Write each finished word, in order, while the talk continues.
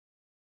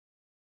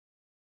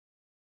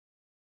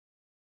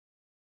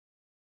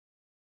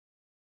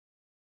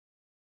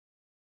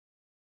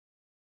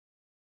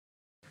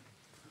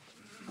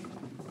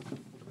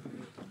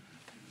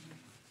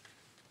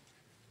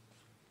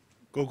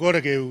Ko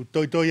kore ke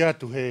toi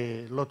atu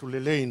he lotu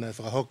leleina e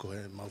whakahoko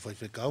he mau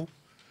whaiwhekau.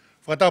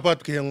 Whakatapu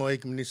atu ki hango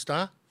eik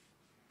minista.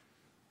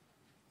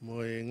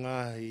 Mo e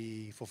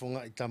ngahi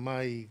whawhonga i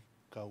tamai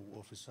kau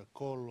ofisa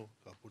kolo,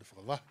 kau puri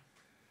whakawaha.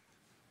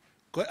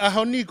 Ko e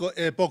ahoni ko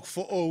e pok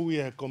fo'ou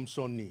ia he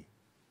komsoni.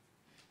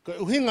 Ko e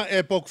uhinga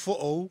e pok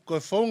fo'ou, ko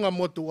e whaunga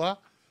motua,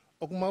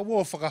 o ku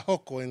maua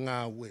whakahoko e ngā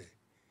ue.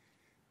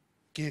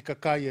 Ki he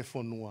kakai e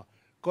whonua.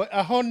 Ko e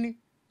ahoni,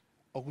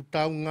 o ku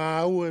tau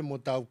ngā ue mo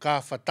tau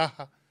ka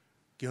Fakataha,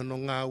 ki hono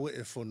ngā ue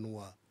e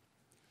whonua.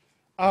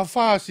 A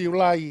whaasi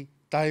ulai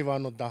tahi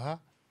wano taha.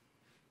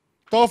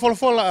 Tō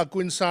wholofola a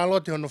Queen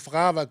Charlotte hono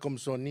whakawa e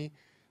komsoni,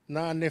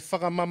 na ne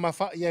whakamama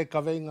whaia e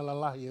kaweinga la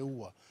lahi e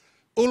ua.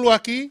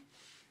 Uluaki,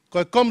 ko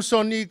e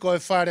komsoni ko e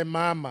whare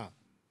mama.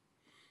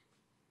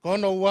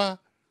 Kono ua,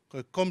 ko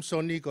e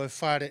komsoni ko e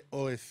whare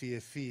o e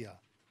fia.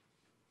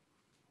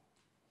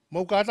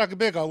 Mau ka atake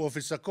beka u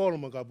ofisa kolo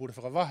mo ka pure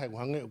whakawahe u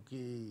hange u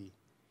ki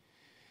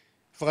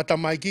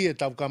whakatamai ki e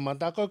tau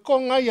kamata. Ko e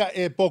kongaia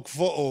e pok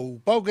fo'ou,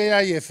 pau ke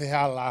ai e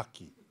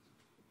whihalaki.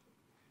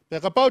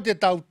 Peka pau te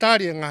tau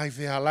tari e ngahi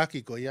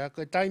whihalaki ko ia,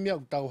 ko e taimia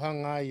u tau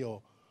hangai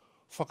o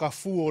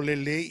whakafuo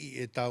lelei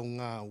e tau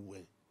ngā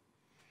ue.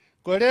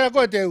 Ko e rea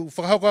koe te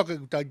whakahokake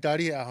ku tau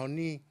tari e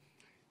ahoni,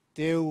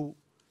 te u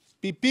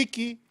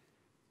pipiki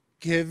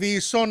ki he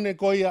visone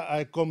ko ia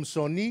ai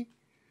komsoni,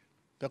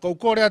 pe kou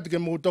kore atu ke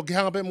mō toki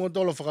hanga pe mō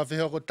tolo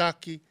whakawhehoko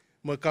taki,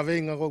 mo e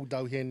kaweinga kou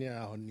tau hene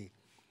a honi.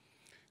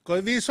 Ko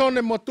e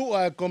visone mo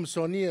tua e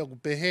komsoni e ku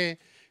pehe,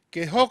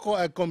 ke hoko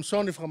e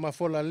komsoni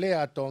whakamafola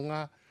lea a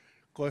Tonga,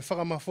 ko e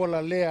whakamafola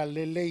lea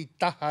lelei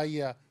taha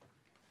ia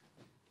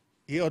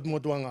i ot mo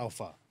tuanga au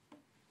wha.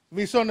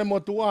 Visone mo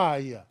tua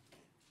ia.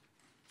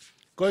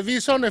 Ko e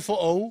visone fo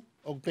ou,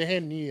 o ku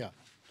pehe ni ia.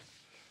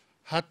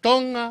 Ha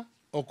Tonga,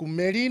 o ku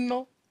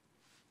merino,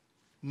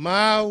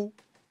 mau,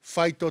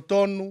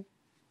 whaitotonu,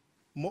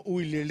 mo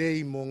ui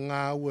lelei mo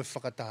ngā ue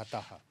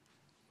whakatahataha.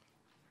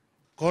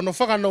 Kono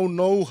whakanau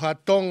nou ha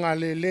Tonga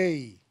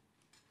lelei,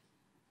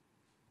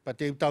 pa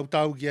te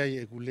tau ki ai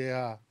e ku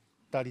lea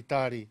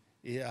taritari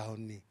e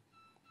ahoni.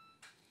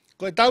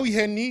 Ko e tau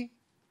ihe ni,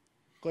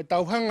 ko e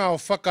tau hanga o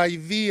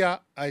FAKAIVIA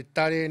ai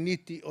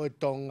TALENITI o e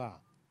Tonga.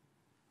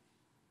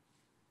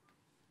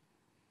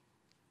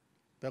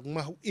 Pea ku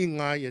mahu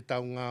inga i e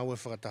tau ngā ue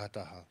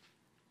whakatahataha.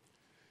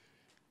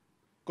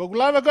 Ko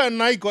kulawa ko e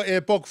nai ko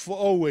e pok fo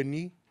ou e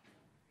ni,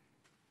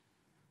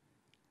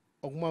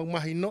 o mau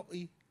mahi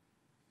noi,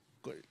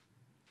 ko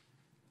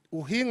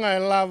uhinga e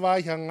lava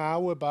i ha ngā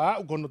ue pa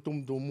au kono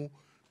tumutumu,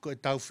 ko e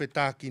tau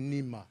whetaki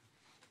nima.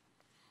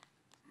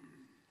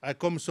 Ai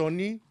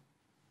komsoni,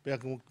 pea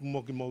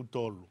kumoki mau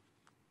tolu.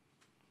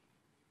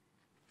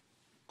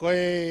 Ko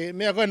e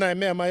mea koe na e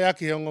mea mai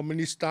aki hongo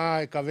minista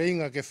e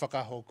kaweinga ke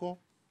whakahoko,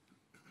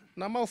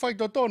 na mau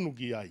whaito tonu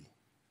ki ai.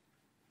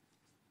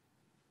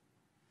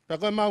 Pea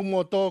koe mau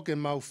moto ke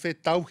mau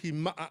whetauhi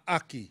maa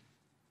aki.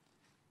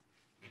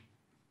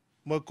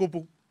 Mo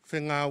kupu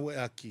whengāwe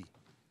aki.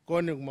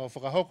 Kone ku mau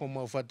whakahoko,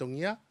 mau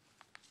whatongia.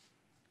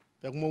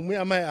 Pea ku mau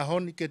mea mai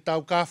ahoni ke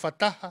tau ka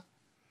Fakataha.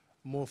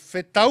 Mo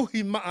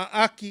whetauhi maa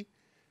aki.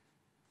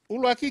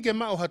 Ulu aki ke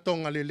mao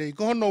hatonga lelei.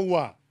 Ko hono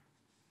ua.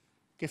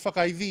 Ke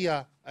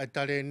FAKAIVIA ai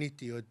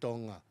TALENITI o e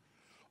Tonga.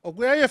 O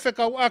kua ia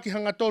whekau aki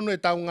hanga tonu e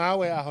tau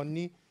ngāwe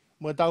ahoni.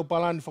 Mo e tau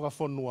palani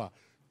whakafonua.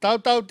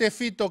 Tau te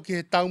fito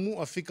ki he tau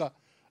mua whika.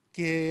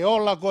 Ki he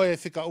ola koe e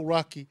whika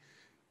uraki.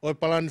 O e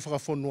palani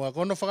whakafonua.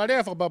 Kono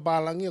whakarea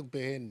whakapapalangi o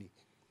peheni.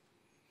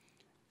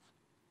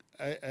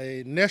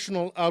 A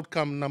national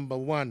outcome number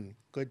 1.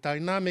 Ko e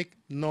dynamic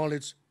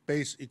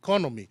knowledge-based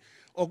economy.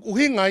 O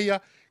uhinga ia,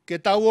 ke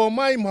tau o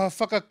mai moha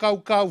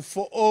whakakau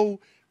fo ou,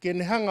 ke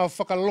ne hanga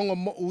whakalonga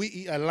mo ui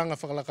i a langa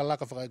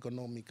whakalakalaka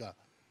whakaekonomika.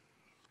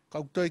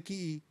 Kau toi ki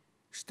i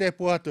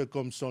step ato e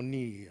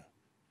komsoni ia.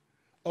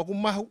 O ku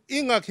mahu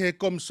inga ke he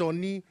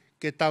komsoni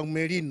ke tau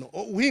merino.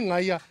 O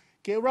uhinga ia,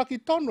 ke raki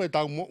tonu e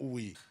tau mo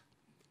ui.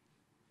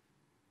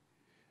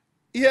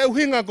 Ia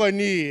uhinga koe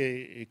ni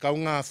e kau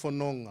ngā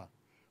whanonga.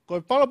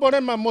 Koe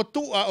palaporema mo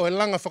tua o e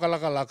langa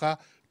whakalakalaka,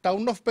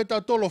 tau nof pe tau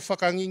tolo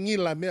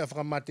whakangingila mea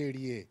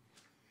whakamaterie.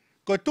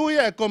 Koe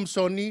tuia e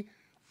komsoni,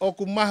 o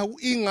ku mahu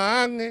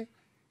inga ange,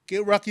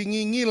 ke raki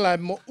ngingila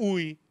mo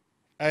ui,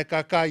 e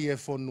kakai e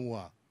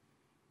whonua.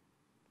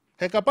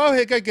 He ka pau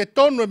he kei ke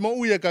tonu e mo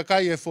ui e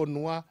kakai e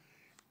whonua,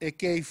 e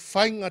kei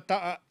whainga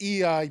taa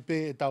ia i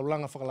pe e tau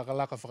langa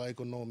whakalakalaka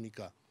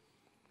whakaekonomika.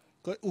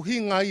 Koe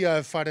uhinga ia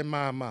e whare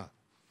mama.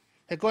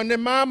 He koe ne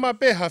mama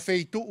pe ha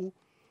wheituu,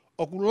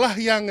 o ku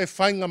lahi ange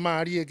whainga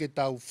maarie ke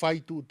tau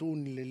whaitu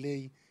tūni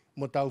lelei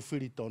mo tau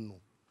whiritonu.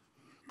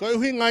 Koe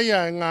uhinga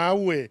ia e ngā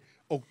ue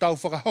o tau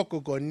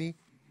whakahoko koe ni,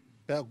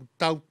 pe o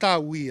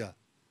tau ia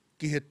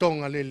ki he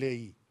Tonga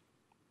lelei.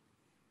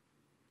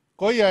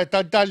 Koe ia e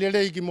tau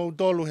lelei ki mou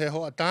tolu he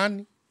hoa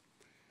tāni,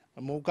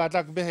 mou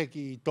kātaku behe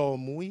ki tō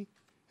mui,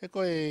 he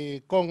koe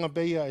konga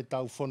pe ia e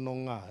tau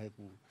whanonga, he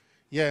ku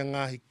ia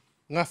e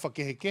ngafa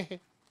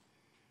kehe.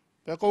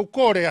 Pea kou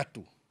kore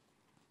atu.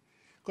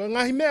 Ko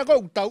ngahi mea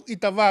kou tau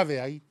ita wawe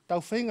ai, tau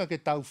whainga ke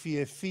tau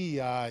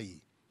fie ai.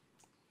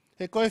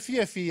 He koe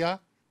fia,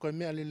 koe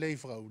mea le lei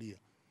whakauria.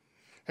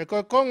 He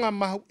koe konga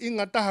mahu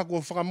inga taha kua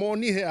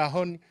whakamoni he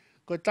ahoni,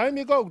 koe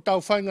taimi ko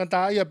tau whainga tā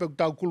ia pe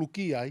tau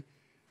kuluki ai,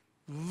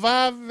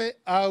 vave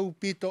au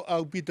pito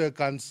e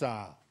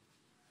kansa.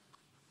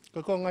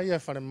 Koe konga ia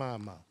whare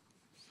māma.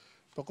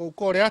 Pako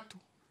kore atu.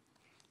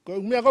 Koe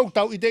umea kou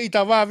tau ite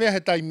ita vave he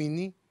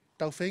taimini,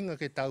 tau whainga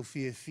ke tau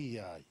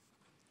fia ai.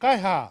 Kai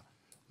ha,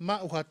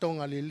 mauha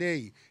tonga le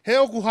lei. He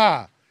oku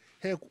ha,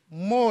 he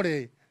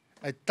more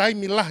ai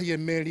taimi lahi e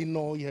meri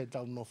no i he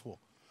tau nofo.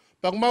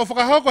 Pako mau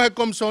whakahoko he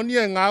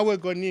komsonia ngāwe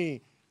ko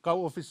ni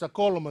kau ofisa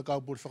koloma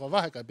kau puri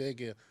whakavahe ka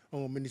peke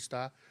o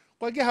minista.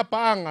 Koe ke ha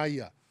paanga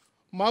ia.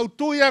 Mau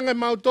tuianga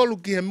mau tolu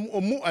ki he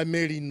o mu ai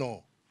meri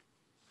no.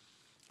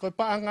 Koe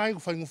paanga ia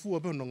ku whaingufua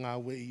pe no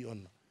ngāwe i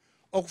ona.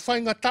 O ku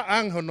whainga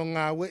taanga no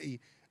ngāwe i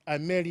ai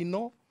meri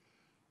no.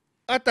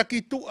 Ata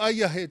ki tu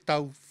aia he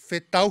tau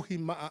whetauhi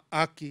maa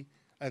aki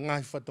ai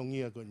ngahi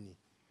whatongia ko ni.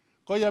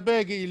 Koe ia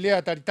peke i lea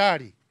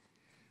taritari.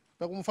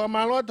 Pako mu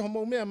whamalo atu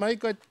homo mea mai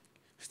koe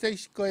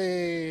Stacy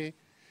koe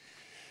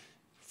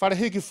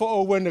wharehiki fo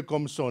o wene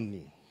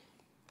komsoni.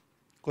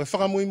 Koe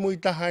whakamui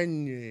taha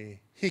ni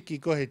hiki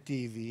koe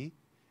TV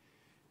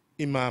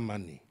i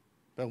mamani.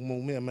 Pako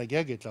mu mea mai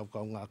geage tau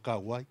kau ngā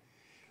kauai.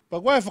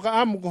 Pako ai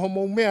whakaamu ko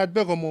homo mea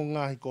atbeko mo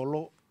ngahi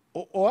kolo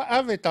o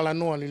ave tala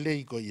noa li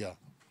lei ko ia.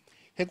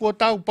 He kua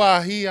tau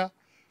pāhia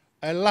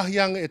ai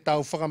lahianga e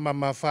tau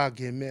whakamama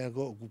whaki he mea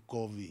ko ku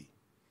kovi.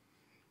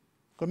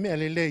 Ko mea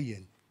le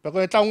leien. Pako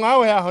e tau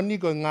ngāwe a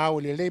honiko e ngāwe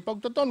le lei,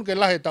 pako tonu ke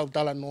lahe tau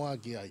tala noa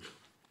ki ai.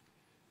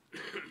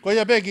 Ko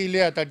ia peki i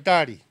lea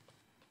taritari,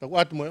 pako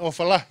atu mo e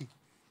ofa lahi,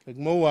 ke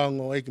moua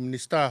ngo eiki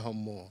minista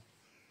homo.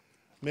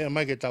 Mea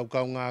mai ke tau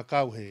kau ngā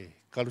kau he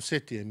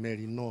karuseti e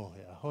meri no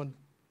he ahon.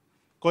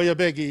 Ko ia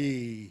peki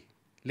i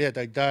lea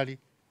taritari,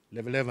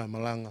 lewa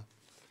malanga,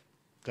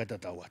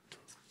 kaita tau atu.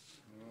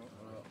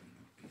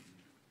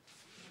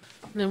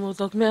 Ne mo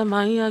tok mea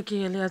maia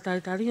ki e lea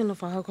taitari no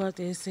whahako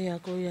te ese a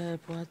koia e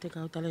poa te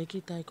kautale ki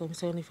tai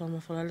komisioni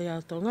whamawhalale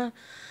a Tonga.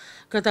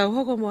 Ka tau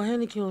hoko mo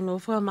heni ki o no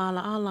wha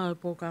maala ala e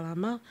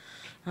pokalama.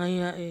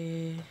 Aia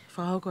e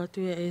whahako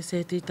atu e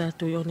ese ti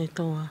tatu i one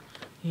toa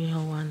i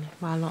hauane.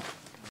 Malo.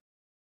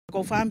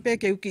 Ko whampe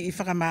ke uki i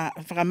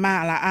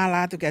whakamaala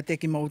ala atu kia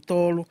teki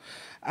mautolu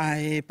a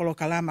e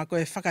polokalama ko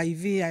e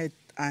FAKAIVIA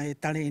a e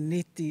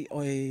TALENITI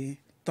o e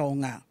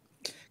Tonga.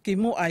 Ki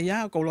mo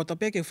aia, ko loto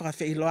pe ke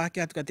whakawheiloa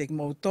ki atu ka te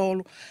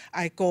mautolu,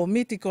 ai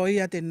komiti ko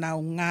ia te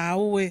nau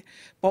ngāue,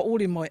 po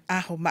uri mo e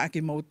aho maa ki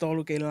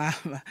mautolu ke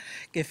lama,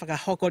 ke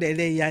whakahoko le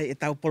rei ai e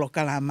tau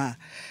polokalama.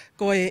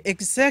 Ko e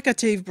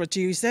executive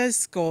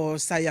producers, ko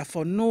Saia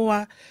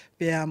Fonua,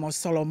 pea mo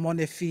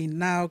Solomone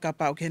Finau, ka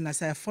pau kena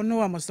Saia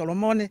Fonua mo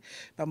Solomone,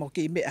 pa mo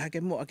ki mea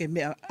ke mo ke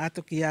mea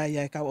atu ki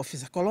ai ka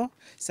ofisa kolo,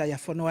 Saia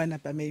Fonua na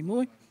pa mei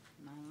mui.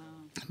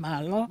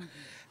 Malo.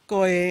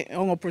 Ko e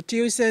ongo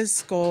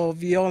producers, ko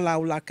Viola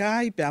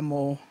Ulakai, pea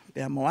mo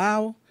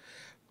au.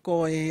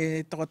 Ko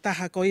e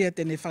Tongatapu ko ia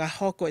tene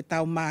whakahoko e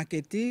tau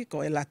marketi,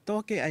 ko e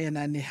latoke, aia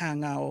na ni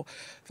hanga o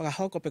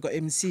whakahoko pe ko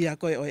MC a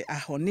koe o e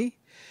ahoni.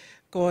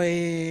 Ko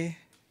e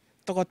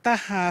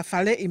Tongatapu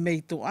whale i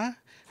meitua,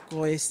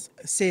 ko e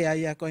sea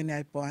ia koe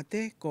nei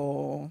poate,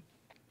 ko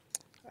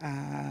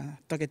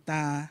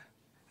Tongatapu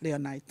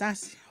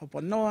Leonaitas,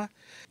 hoponoa.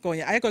 Ko e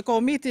ai koe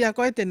komiti a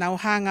koe te nau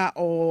hanga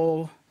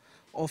o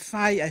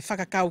whai ai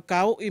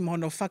whakakaukau i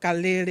mono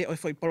whakalele o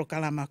i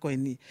polokalama koe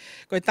ni.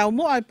 Koe tau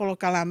mua ai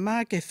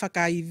polokalama ke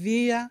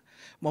FAKAIVIA,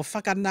 mo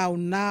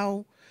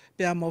whakanau,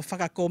 pea mo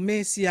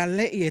whakakomesia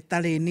le i e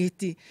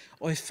TALENITI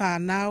o i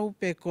whanau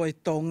pe koe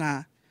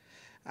Tonga.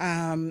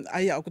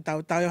 Aia o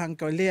tau hang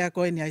koe lea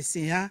koe ni ai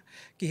siha,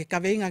 ki he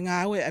kaweinga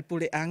ngāwe ai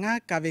puleanga,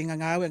 kaweinga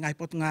ngāwe ngai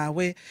potu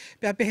ngāwe,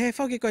 pea pehe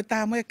whoki koe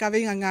tā moe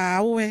kaweinga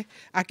ngāwe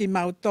aki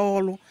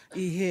mautolu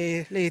i he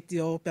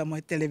letio pea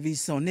moe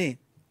televisione.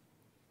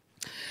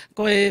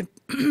 Ko e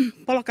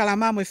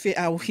polokalama mo e whi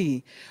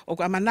auhi. O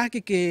ko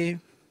amanaki ke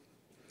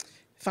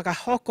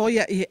whakahoko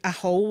ia i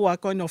ahoua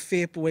koe no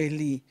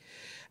February.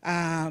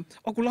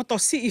 O ku loto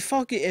si i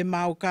whoki e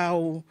mau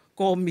kau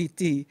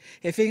komiti.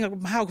 He whinga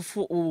mahau ku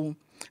fuu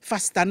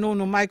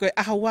fastanunu mai koe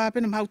ahoua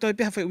pena mahau toi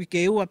peha whi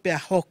uike ua pea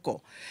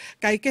hoko.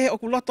 Kai ke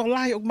o ku loto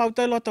lahi, o ku mau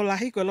toi loto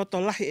lahi, koe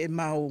loto lahi e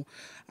mau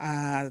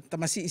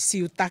tamasi i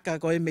siutaka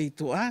ko e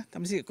meitua,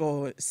 tamasi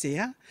ko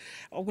sea.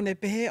 O kune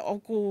pehe o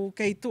ku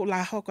keitu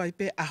la hoko i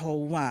pe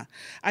ahoua.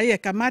 Ai e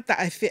kamata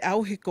ai whi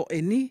auhi ko e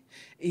ni,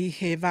 i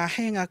he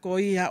wahenga ko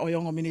ia o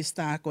yongo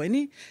minista ko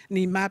e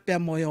ni mapea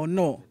mo e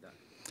ono.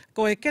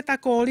 Ko e keta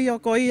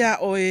kōrio ko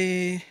ia o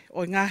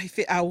ngahi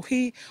whi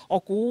auhi o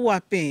ku ua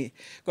pe.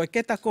 Ko e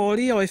keta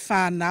kōrio e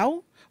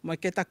whanau, mo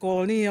e keta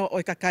kōrio o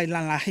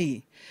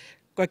kakailalahi.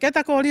 Ko e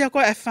keta kōrio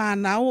ko e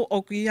whanau o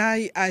ku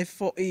iai ai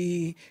fo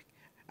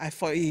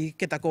i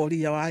keta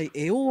kōrio ai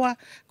e ua,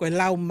 ko e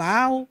lau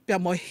mau pia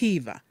mo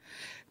hiva.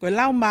 Ko e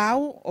lau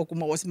mau, o ku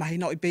mo os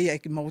mahino i peia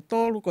e ki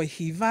mautolu, ko e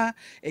hiva,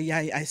 e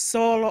iai ai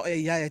solo,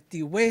 e iai ai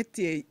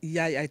tiweti, e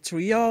iai ai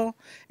trio,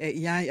 e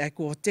iai ai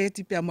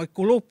kuoteti pia mo e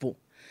kulupu.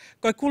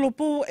 Ko e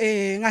kulupu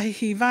e ngahi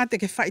hiva te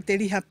ke whai te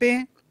riha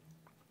pe,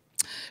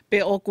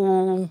 pe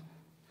oku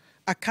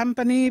a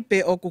company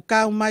pe oku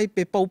kau mai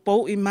pe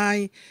poupou i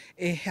mai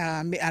e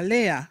ha me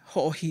alea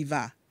ho o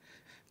hiva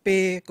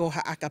pe ko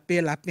ha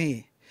akapela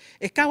pe.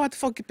 E kawat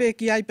foki pe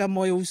ki ai pa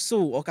mo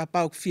usu o ka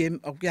pau fie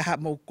o ki ha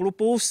mo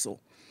grupo usu.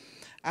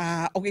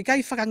 O ke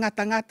kai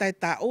whakangata e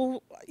tau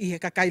i he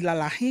kakai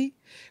lalahi,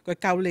 koe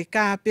kau le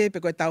kāpe pe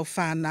koe tau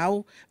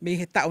whanau, me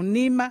he tau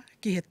nima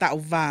ki he tau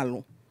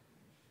walu.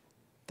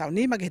 Tau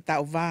nima ki he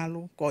tau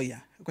walu,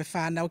 koia. Koe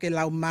whanau ke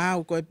lau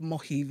mau koe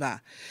mohiwa.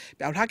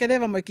 Pe au hake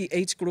rewa mo ki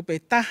age group e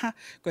taha,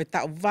 koe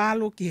tau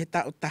walu ki he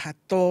tau taha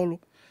tolu,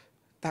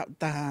 tau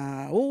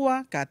taha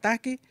ua,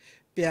 kātaki,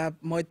 pe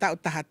mo e tau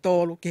taha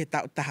tolu ki he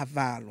tau taha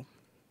walu.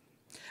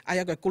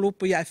 Aia koe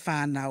kulupu ia e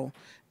whanau.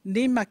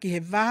 Nima ki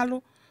he walu,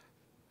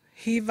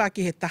 hiva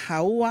ki he taha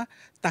ua,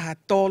 taha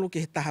tolu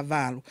ki he taha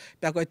walu.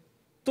 Pea koe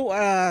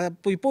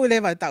pui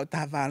lewa e tau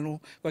taha walu,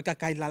 koe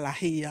kakai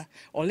lalahia.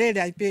 O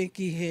lere ai pe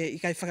ki he i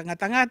kai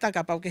whakangata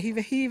ka pau ke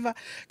hiva,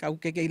 ka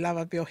uke kei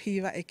lava pe o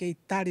hiva, e kei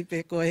tari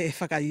pe koe e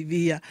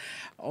FAKAIVIA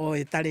o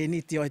e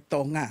TALENITI o e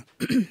Tonga.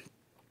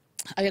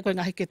 Aia koe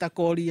ngahi ke ta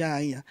kōria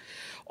ia.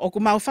 O ku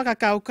mau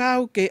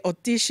whakakaukau ke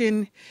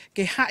audition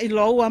ke hai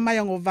loua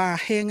mai o ngō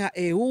wāhenga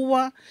e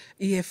ua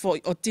i he fo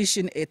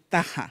audition e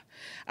taha.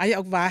 Aia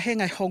o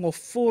wāhenga e hongo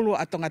fulu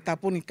a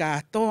Tongatapu ni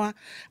kātoa,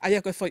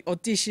 aia koe fo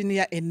audition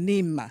ia e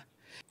nima.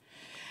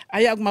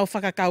 Aia o mau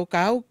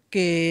whakakaukau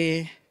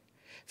ke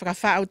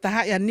whakawhau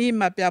taha ia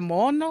nima pia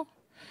mono,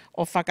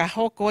 o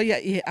whakahoko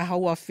ia i he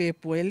ahaua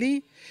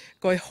February,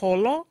 koe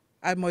holo,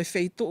 ai moi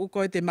feitu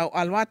ko te mau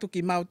aluatu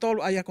ki mau tolu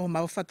ai ko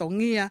mau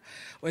fatongia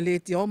o le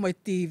ti o mo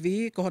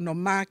TV ko no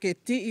market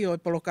ti o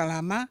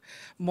polokalama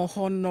mo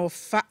hono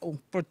fau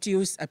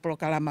produce ai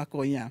polokalama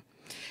ko ia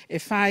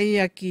e fai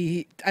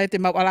ki ai te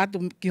mau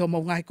alatu ki ho mo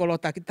ngai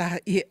kolota ki ta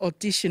i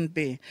audition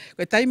pe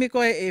ko taimi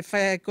ko e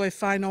fai ko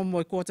final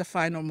mo quarter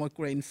final mo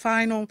grand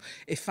final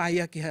e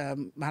fai ki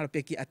mahalo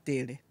pe ki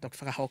atele tok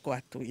fra hoko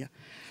atu ia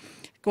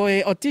ko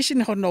e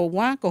audition hono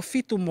wa ko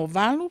fitu mo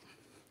valu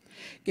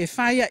ke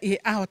whaia i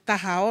aho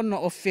taha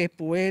ono o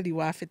February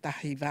wa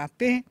whetahi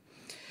wape.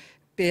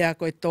 Pea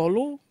koe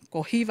tolu, ko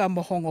hiva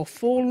mohongo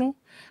fulu,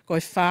 koe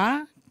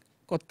wha,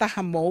 ko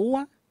taha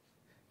moua,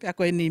 pea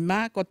koe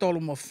nima, ko tolu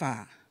mo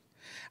wha.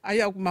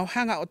 Ai au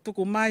mauhanga o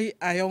tuku mai,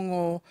 ai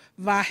ongo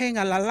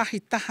wahenga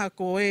lalahi taha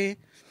koe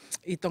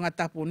i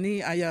Tongatapu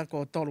ni, ai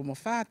ko tolu mo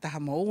wha, taha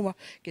moua,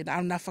 ke na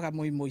au nafaka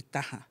mui mui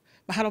taha.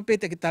 Mahalo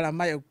pete ki tala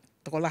mai au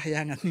toko lahi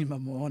anga ni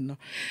mamono.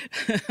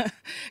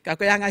 Ka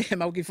koe anga i he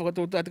mau ki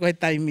whakatutu atu koe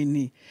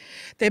taimini.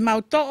 Te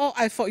mau to'o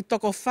ai fo i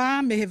toko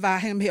whā me he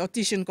wāhenga me he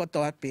audition ko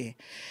toa pe.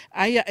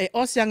 Aia e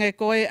osianga e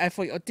koe ai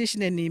fo i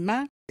audition e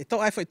nima, e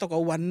to'o ai fo i toko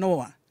ua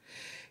noa.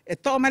 E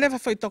to'o malewa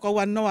fo i toko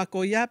ua noa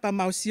ko ia pa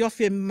mau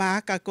siofi e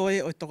māka koe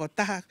o i toko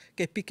taha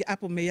ke piki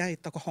apu me ia i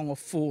toko hongo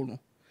fulu.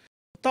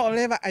 To'o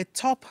lewa ai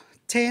top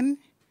 10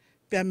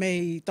 pia me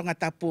i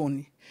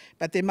Tongatapuni.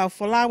 Pa te mau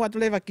whalawa tu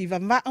lewa ki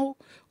wamwau,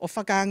 o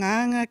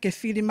whakaanganga ke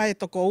whiri mai e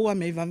toko ua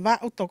me i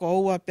wamwau, toko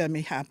ua pia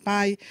me i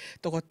hapai,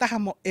 toko taha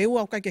mo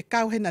eua o kai ke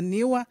kauhe na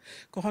niua,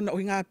 ko hona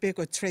ui ngā pe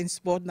ko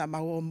transport na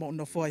mau o mo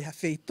no fwoi ha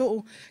wheitu,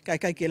 kai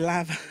ke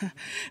lava,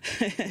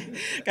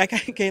 kai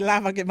ke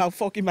lava ke mau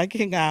whoki mai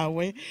ke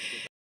ngāwe.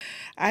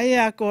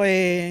 Aia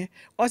koe,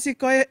 osi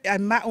koe, ai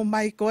mau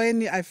mai koe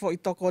ni ai fo i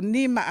toko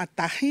nima a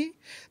tahi,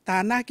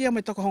 tānaki o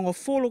me toko hongo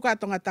fulu ka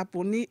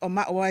Tongatapu ni, o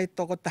mau ai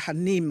toko taha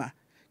nima.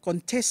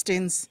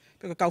 Contestants,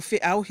 peko kau whi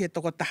au he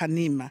toko taha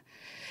nima.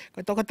 Ko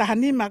toko taha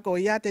nima ko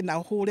ia te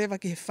nau hurewa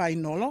ki he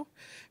whainolo,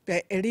 pe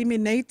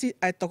eliminate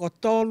ai toko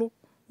tolu,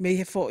 me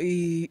he fo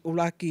i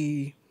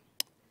ulaki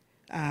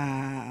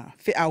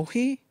whi au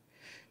hi,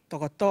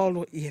 toko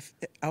tolu i he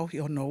au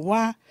hi ono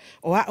wā,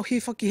 o au hi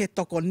fo ki he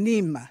toko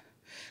nima.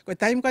 Ko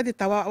taim koe te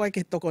tawa au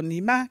ke toko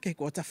nima, ke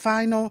quarter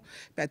final,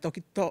 pe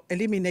toki to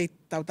eliminate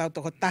tau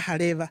toko taha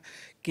rewa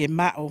ke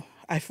mao,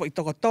 ai fo i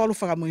toko tolu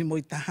whakamui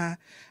mui taha,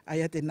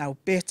 ai te nau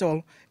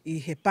petol i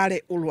he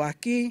pare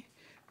uluaki,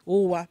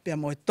 ua pia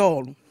mo e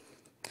tolu.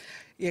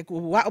 I ku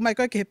wao mai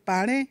koe ke he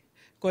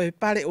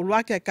pare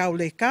uluaki ai kau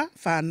leka,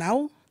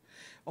 whanau,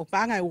 o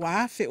paangai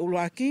wā whe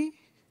uluaki,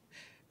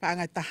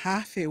 paangai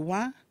taha whe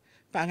wā,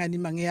 paangai ni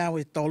mangeau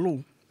e tolu.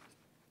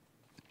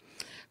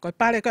 Koe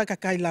pare koe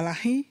kakai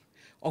lalahi,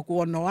 o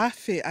ku ono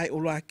awhi ai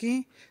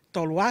uluaki,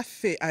 tolu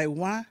awhi ai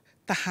wā,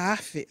 taha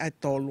awhi ai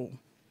tolu.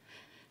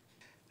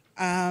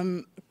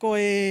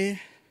 Koe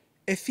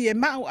e fie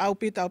mau au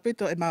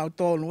pito e mau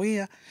tolu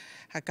ia,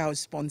 hakau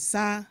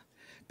sponsor,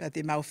 pia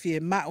te mau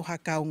fie mau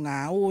hakau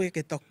ngā ue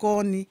ke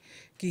tokoni,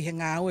 ki he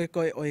ngā ue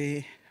koe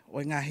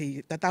o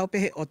ngahi tatau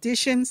pehe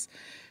auditions,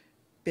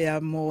 pia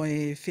mo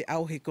e fie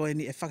au he koe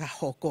ni e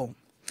whakahoko.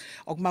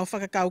 O mau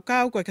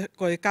whakakaukau,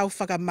 koe kau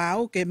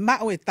whakamau, ke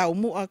mau e tau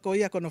mua ko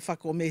ia kono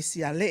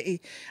whakomesia lei,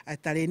 ai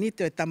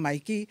TALENITI o e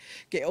tamaiki,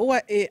 ke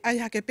oa e ai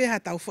hake peha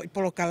tau fo i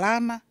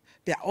polokalama,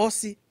 pia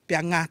osi, pia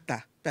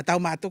ngata, pia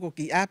tau mātoko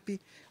ki api,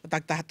 o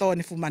tak tahatoa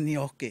ni fumani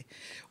oke.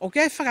 O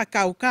ke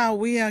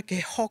whakakaukau ia ke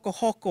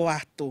hoko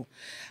atu.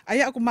 Ai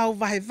aku mau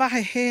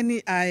vahe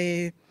heni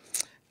ai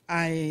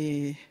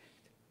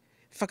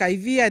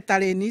Whakaivia e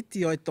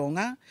taleniti o e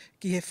Tonga,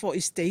 ki he fo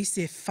i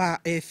Stacey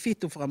e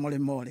fitu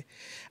whakamole.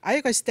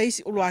 Ai koe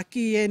Stacey ulu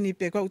aki e ni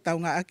pe koe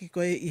utaunga aki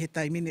koe i he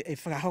taimini e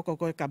whakahoko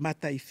koe ka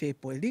mata i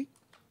whepoeli.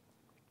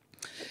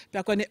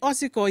 Pea koe ne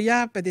osi ko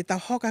ia, pe te tau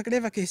hoka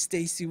krewa ke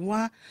Stacey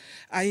wā,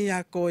 ai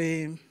a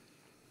koe...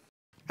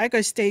 Ai koe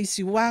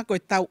Stacey wā, koe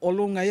tau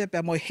olunga ia, pea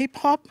moe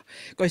hip-hop,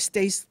 koe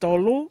Stacey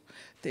tolu,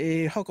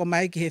 te hoko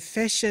mai ki he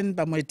fashion,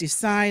 pea moe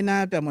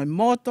designer, pea moe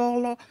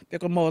motolo,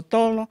 pea koe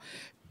motolo,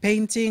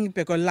 painting,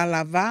 pea koe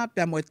lalava,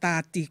 pea moe tā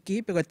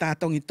tiki, pea koe tā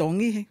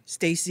tongi,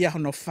 Stacey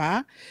ahono whā.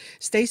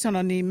 Stacey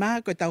hono ni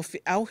mā, koe tau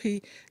whi auhi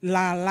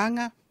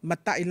lālanga,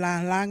 matai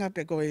lālanga,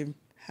 pea koe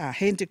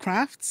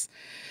handicrafts.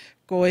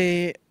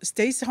 Koe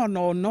Stacey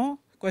hono no,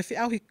 koe whi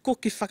auhi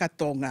kuki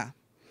whakatonga.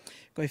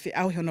 Koe whi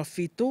auhi hono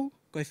fitu,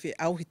 koe whi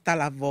auhi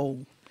talavou.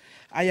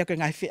 Aia koe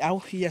ngai whi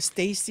auhi a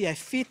Stacey ai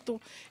fitu,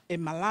 e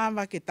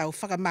malawa ke tau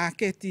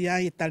whakamaketi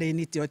ai e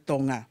taleniti o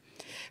Tonga.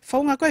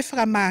 Whaunga koe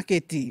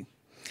whakamaketi.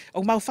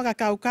 O mau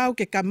whakakaukau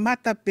ke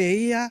kamata pe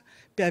ia,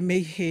 pea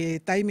mei he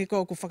taimi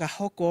ko ku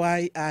whakahoko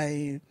ai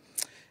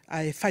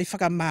whai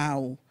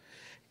whakamau.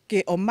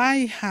 Ke o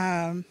mai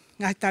ha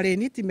ngai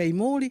taleniti mei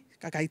muri,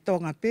 kakai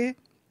Tonga pe,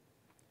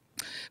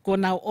 ko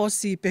nau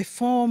osi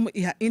perform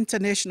i ha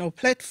international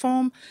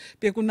platform,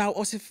 pe ku nau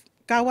osi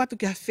kawatu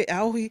ki ha whi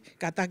auhi,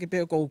 ka take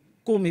pe ko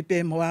kumi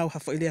pe mo au ha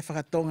fo ilia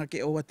whakatonga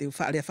ke oa te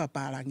whaalia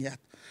whaparangi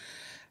atu.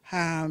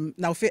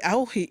 Nau whi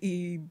auhi i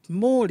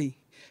mori,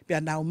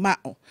 pia nau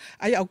mao.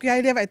 Ai au kia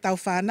ilewa e tau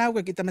whanau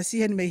ke ki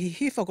tamasihen me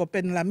hihifo ko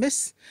penla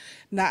mis,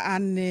 na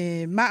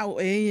ane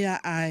mao e ia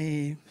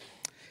ai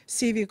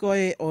sivi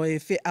koe o e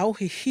whi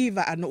auhi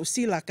hiva anu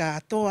usila ka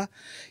atoa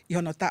i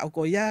hono tau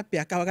ko ia,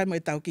 pia kawakai mo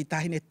e tau ki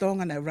tahine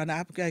Tonga na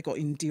rana apu kia ko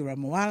Indira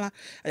Moala,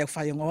 ai au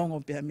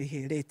whaiongongo pia mi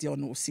he reti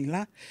anu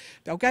usila.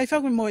 Pia au kia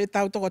i mo e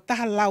tau toko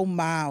taha lau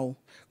mau.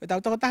 E tau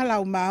toko taha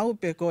lau mau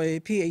pe ko e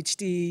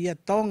PhD ia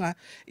Tonga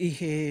i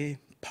he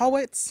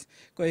poets,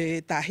 ko e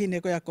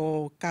tahine koe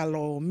ko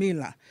Kalo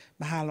Mila,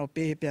 mahalo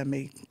pe pia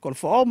me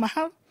kolfo o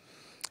mahalo,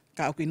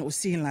 ka au kinu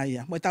usila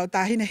ia. Mo e tau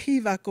tahine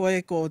hiva koe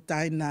ko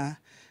taina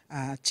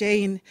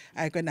Jane,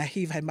 ai koe na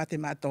hiva he mate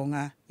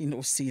matonga in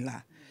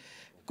usila.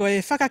 Koe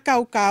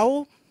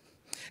whakakaukau,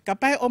 ka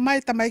pai o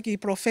mai tamai ki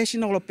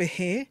professional o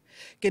pehe,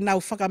 ke nau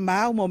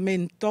whakamau mo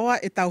mentoa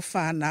e tau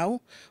whanau,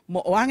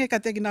 mo oange ka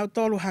te ki nau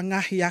tolu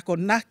hangahi ako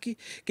naki,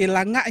 ke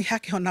langa i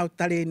hake ho nau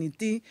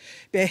taleniti,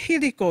 pe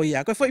hiri ko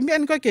ia. Koe fwoi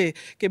mian koe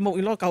ke mo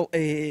ilo kau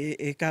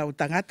kau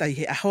tangata i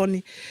he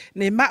ahoni,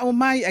 ne mao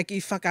mai a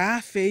ki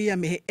whakaafe ia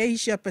me he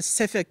Asia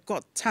Pacific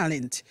Got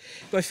Talent.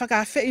 Koe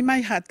whakaafe i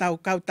mai ha tau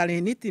kau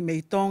taleniti me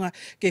i Tonga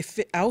ke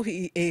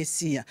auhi i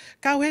Asia.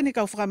 Kau heni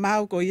kau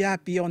whakamau ko ia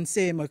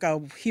Beyoncé mo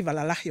kau hiva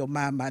lalahi o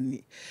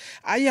mamani.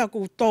 Ai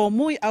aku tō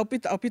mui au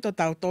pito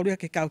tau toria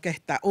ke kau ke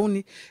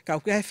tauni, kau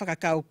ke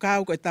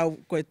whakakaukau,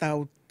 koe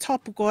tau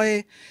topu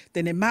koe,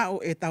 tene mao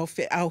e tau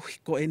whi auhi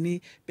koe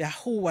ni, pia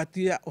hua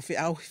tia o whi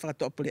auhi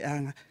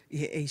whakatopuleanga i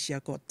he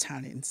Asia Got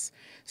Talents.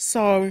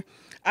 So,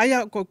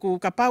 aia ko ku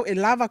kapau e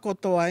lava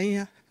kotoa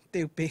ia,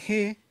 te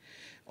upehe,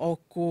 o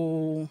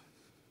ku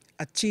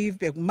achieve,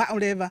 pe ku mao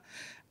lewa,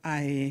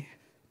 ai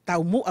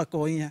tau mua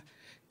ko ia,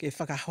 ke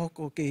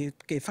whakahoko,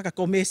 ke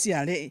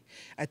whakakomesia rei,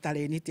 ai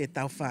taleniti e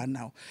tau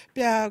whanau.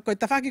 Pea, koe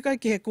tawhaki koe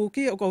ki he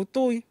kuki o kou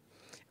tui,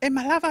 e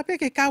malawa pe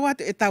ke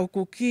kawatu e tau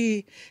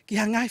kuki, ki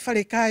hangai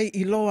wharekai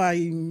i loa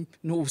i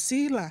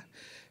nuusila,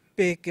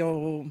 pe ke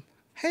o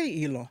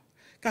hei ilo.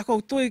 Ka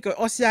kou tui koe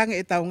osianga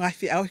e tau ngai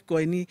whiau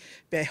koe ni,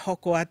 pe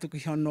hoko atu ki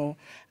hono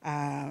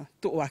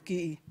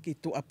tuuaki ki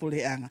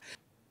tuapuleanga.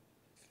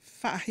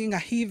 Whaahinga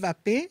hiva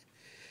pe,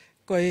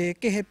 koe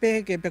kehe pe,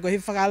 pe koe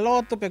hiva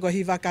whakaloto, pe koe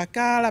hiva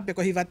kakala, pe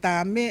koe hiva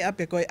tāmea,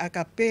 pe koe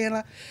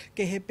akapela,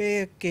 kehe pe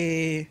ke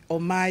o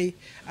mai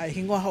ai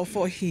hingoa hau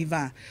fo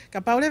hiva.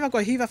 Ka paulewa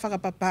koe hiva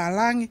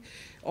whakapapalangi,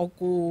 o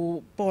ku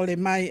pole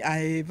mai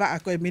ai waa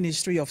koe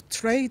Ministry of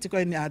Trade,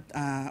 koe ni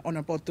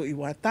Honorable Tu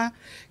Iwata,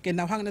 ke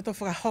nau hanga to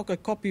whakahoko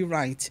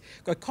copyright.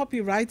 Koe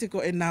copyright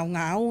ko e nau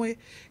ngāue,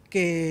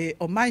 ke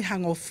o mai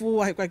hango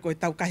fua he koe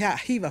tau kahia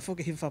hiva fo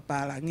ke hiva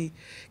palangi,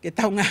 ke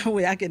tau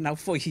ngāue ake nau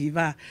fo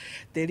hiva,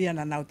 te ria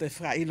na nau te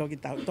whakailo ki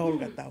tau tolu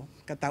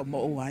ka tau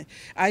mo uai.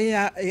 Ai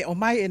o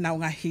mai e nau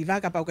ngā hiva,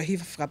 ka pau ke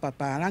hiva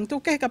whakapapalangi, tu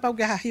ke ka pau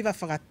ke hiva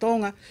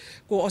whakatonga,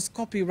 ko os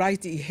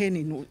copyright i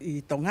heni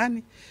i tongani,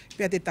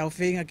 pia te tau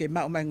whenga ke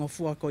mau mai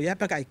ngofua ko ia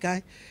pakai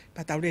kai,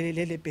 pa tau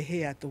lele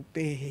pehe atu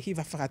pe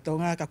hiva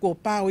whakatonga, ka kua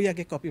pāo ia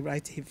ke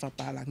copyright hiva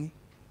palangi.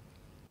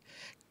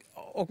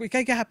 O kui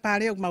kai ke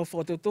hapare o mau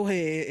whototo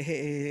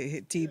he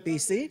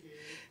TBC.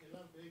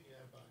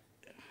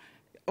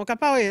 O ka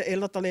pau e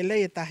loto lele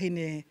e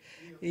tahine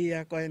i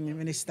a koe ni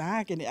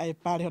minista, ke ni ai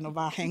pare hono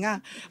wahenga.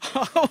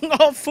 O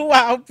ngō fua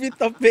au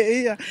pito pe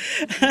ia.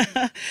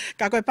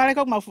 Ka koe pare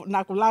kok mau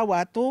naku lau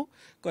atu,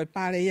 koe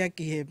pare ia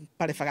ki he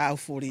pare whakau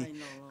furi.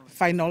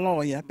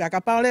 Whainolo ia. Pea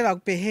ka pau lewa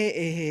pehe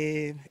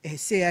e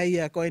sea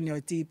ia koe ni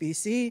o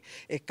TBC,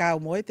 e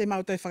kau mo e te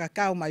mau toi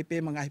whakakau mai pe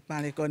mga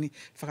pare koe ni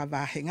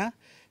whakawahenga.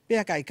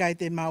 Pea kai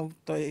te mau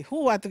toi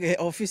hua tu ke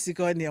ofisi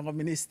ko ni o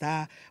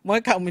minista. Mo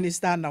ka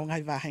minista na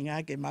ngai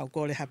vahenga ke mau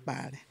ko le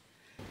hapare.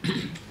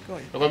 Koi.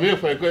 Ka me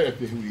fa ko e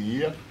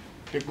huia.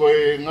 Te ko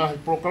e nga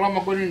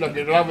programa ko ni na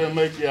ke lave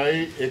mai ki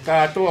ai e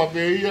ka to a pe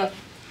ia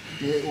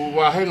ke u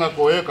vahenga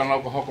ko e kana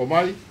ko hoko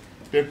mai.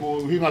 Te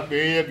ko hinga pe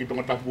ia ki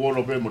Tongatapu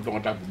ono pe mo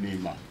Tongatapu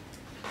nima.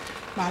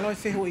 Malo e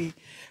fehui.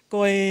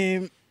 Ko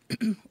e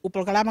o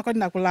programa ko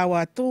na ko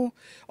lawa tu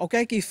o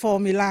ke ki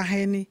formula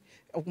heni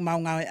o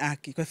mau ngau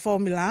aki ko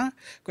formula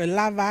ko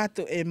lava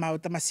tu e mau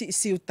tamasi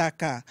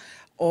siutaka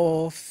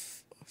o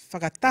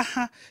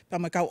Fakataha pa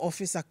mai kau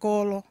office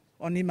kolo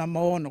o ni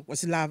mamono ko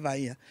si lava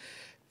ia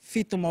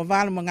fitu mo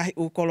valo mo ngai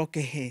u kolo ke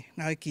he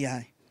ngai ki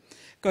ai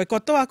ko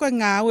toa ko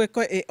ngau e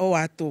ko e o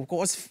atu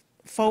ko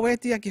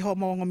foweti ki ho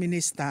mo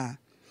minista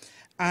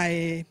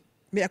ai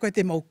me ako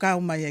te mau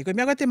kau mai ai. Ko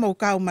me ako te mau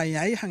kau mai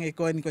ai hange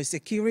ko ni ko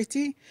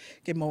security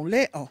ke mau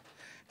leo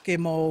ke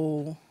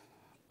mau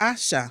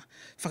asha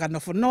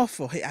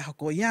whakanofo he aho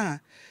ko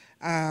ia.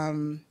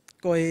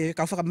 Ko e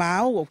kau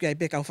whakamau o ke ai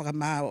pe kau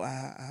whakamau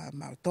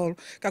mau tolu.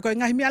 Ka ko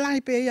ngahi mea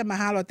lahi pe ia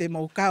mahalo te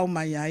mau kau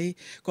mai ai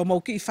ko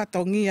mau ki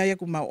whatongi ai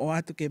ku mau o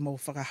atu ke mau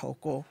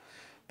whakahoko.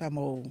 Pa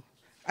mau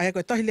ai ko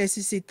tohi le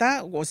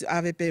sisita o se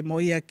AVP mo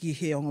ia ki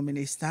he ongo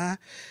minista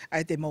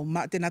ai te mau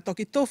te na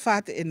toki to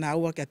fat e na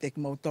ua ke te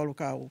mau tolu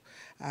kau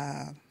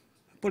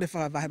pole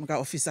fa vai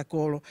ka office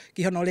kolo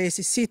ki hono le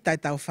sisita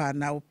tau fa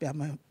na o pe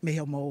me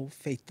ho mo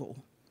feito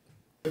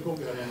E ko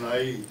ke ana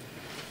nai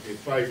e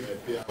fai e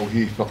pe au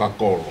hi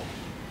whakakolo.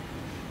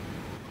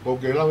 Ko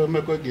ke lawe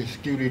me koe ki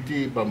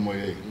security pa mo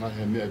e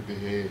ngahe mea pe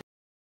he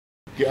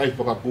ki ai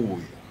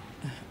whakakuia.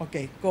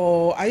 Okay,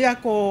 ko aia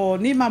ko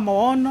nima mo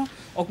ono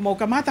o mo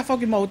kamata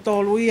foki mo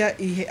tolu ia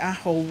i he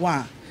aho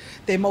wa.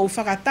 Te mo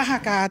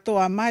whakataha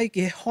katoa mai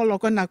ki he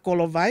holoko na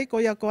kolovai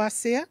ko ia ko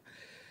asea.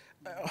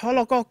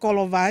 Holoko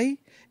kolovai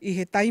i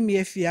he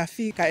taimi e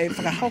fiafi ka e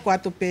whakahoko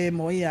atu pe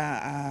mo ia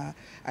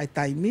ai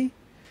taimi.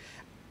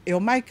 E o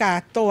mai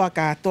katoa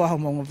ho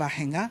mongo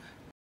vahenga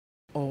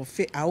o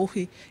whi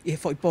auhi i he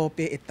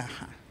whoipope e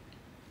taha.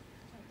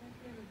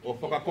 O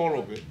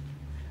whakakolo pe?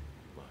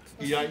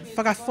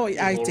 Whakafoi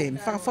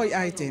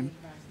item.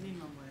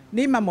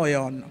 Nima moi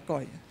ono,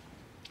 koi.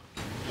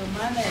 Ko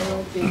mana e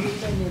o te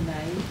hita ni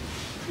nai,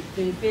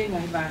 te pe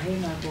ngai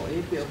vahenga ko e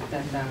pe o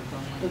tanda.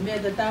 Ko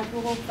mea te tāku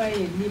ho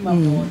pai e nima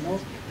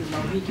mono, te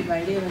mau hiki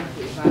vai rewa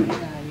te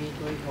vahenga i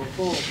ko e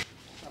koko.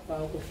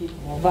 Kapau ko whiti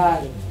mo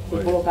vale, te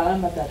polo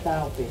kalama ta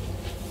tau pe.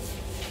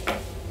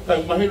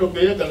 Kai mahino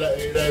pe e kala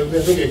e rai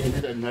ue heke ki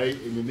tita nai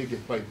e me meke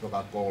whai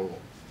whakakolo.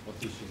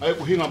 Ai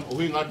uhinga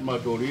atu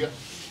matoria,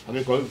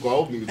 ane ko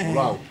au ki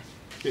pulau.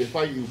 Te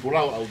whai i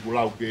pulau au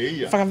pulau ke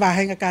ia.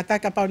 Whakavahenga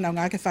kātai ka pau nau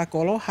ngā ke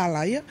whakolo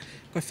halaia,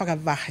 ko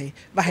whakavahe.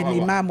 Vahe ni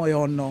mā moi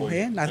ono,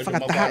 he? Nā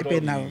whakataha i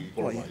pēnau.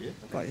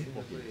 Koi.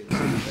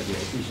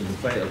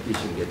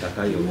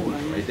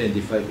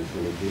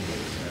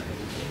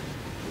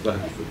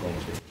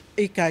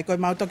 Ikai, koe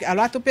mautoki.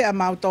 Alatu pe a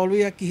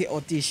mautoluia ki he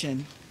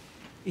audition.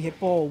 I he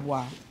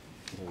pōua.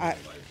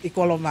 I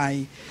kolo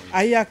mai.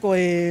 Aia ko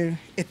e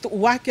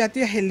tuuaki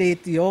atia he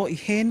leti o i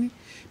heni.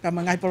 Pa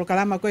mangai polo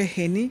kalama ko e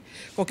heni.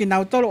 Ko ki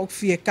nau tolo o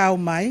fie kau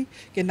mai.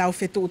 Ke nau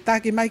fetu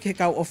utaki mai ke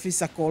kau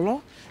ofisa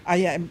kolo.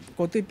 Aia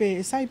ko tui pe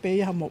e sai pe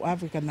ia mo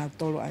Afrika nau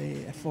tolo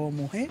ai e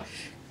fōmu he.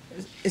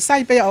 E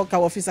sai pe o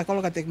kau ofisa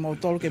kolo ka te mo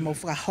tolo ke mo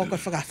whakahoko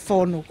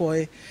whakafonu ko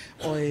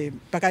e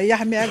paka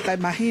ia mea kai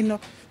mahino.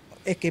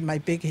 E ke mai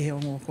peke he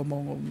ongo ko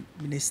mongo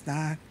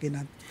minista ke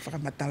na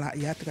whakamatala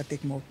i atu ka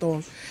teki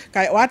mautolo.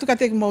 Kai o atu ka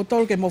teki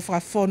mautolo ke mo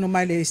whakafonu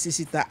mai le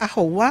sisita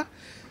ahoa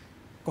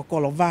ko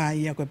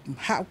kolovai ia ko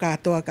hau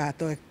katoa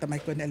tamai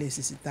ko ne le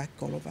sisita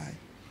kolovai.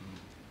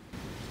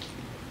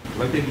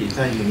 Mai peke i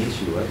tai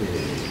minisi wa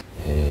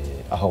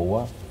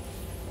ahoa.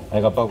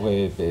 Ai ka pa ko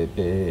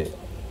pe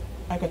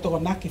Ai ka toko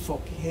naki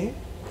foki he.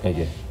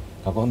 Ege.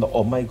 Ka ko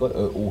o mai ko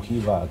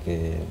uhiwa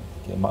ke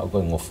ma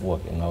ko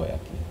ngofua ke ngawe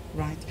aki.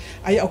 Right.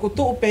 Ai o ko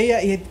tu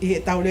peia i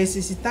tau le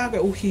sisita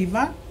ko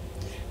uhiwa.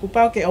 Ku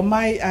pau ke o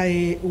mai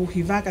ai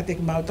uhiwa ka te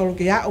mau tolo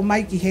ke a o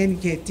mai ki heni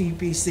ke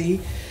TPC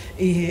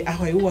i he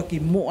ahoe ua ki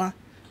mua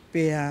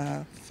pe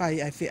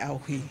whai ai whi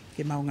auhi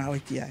ke mau ngau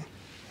ki ai.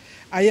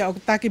 Ai o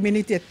taki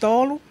miniti e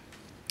tolu,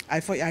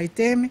 ai foi ai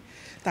teme,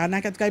 tā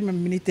naka tukai ma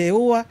miniti e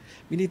ua,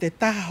 miniti e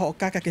taha ho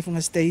kaka ke funga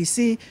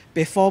Stacy,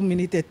 pe 4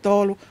 miniti e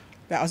tolu,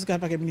 pe ausuka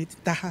pa ke miniti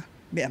taha,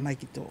 mea mai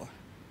ki toa.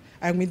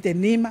 Ai miniti e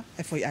nima,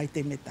 ai foi ai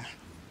teme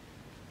taha.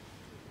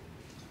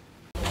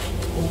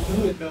 O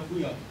kunu e pēr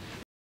kuia.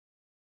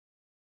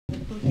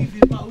 Ko ki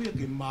whia pā uia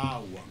ke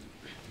māua.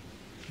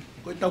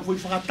 Ko e tau fui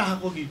whakataha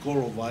ko ki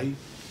kolo vai.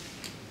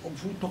 O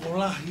fu toko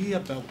lahi ia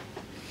pēr.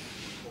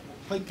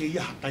 Whai ke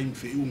ia hataim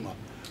whiunga.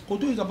 Ko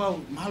tui ka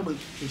pau mahalma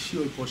ke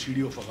sio i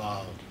posirio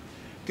whaka.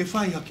 Ke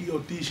whai haki o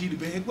tisiri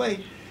pe he koe.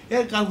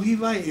 E kau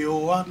hiwai e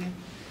o ange.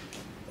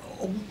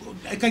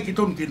 E kai ki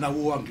tonu ki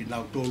nau o ange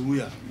nau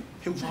tōluia.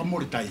 He u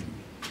whakamore taimi.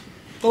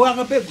 Ko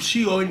anga pe ku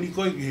sio ni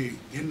koe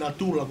he na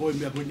tula koe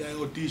mea koe nei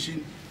o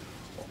tisin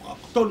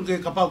ton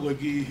ke kapau ko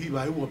ki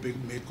hiwa ua pe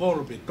me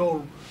kolo pe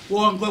tolu o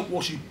an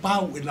ko si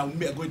pau e na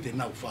me ko te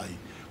na fai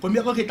ko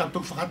me ko ke ta to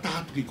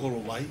fakataha ki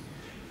kolo vai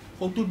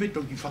ko tu be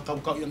to ki fakau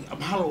ka yang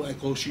amhalo e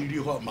ko si ri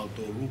ho ma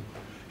tolu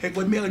he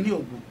ko me ni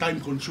o time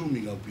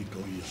consuming au pito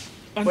ia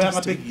ko ya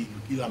pe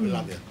ki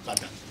la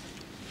kata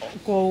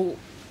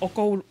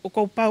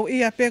o pau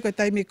ia pe ko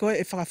taimi ko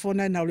e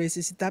whakafona na ule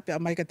sisita pe a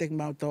mai ka tek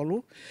mau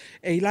tolu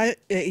e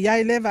ia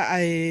lewa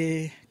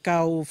ai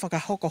kau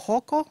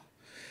whakahoko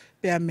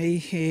pe a mei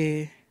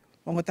he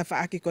ongo ta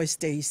whaaki ko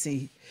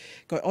Stacy.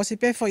 Ko osi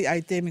pe foi ai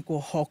temi ko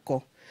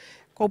hoko.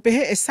 Ko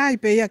pehe e sai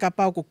pe ia ka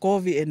pau ko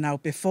COVID e nau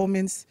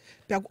performance.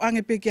 Pe aku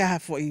ange pe kia ha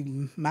foi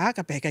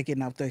maaka pe kai ki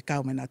nau toi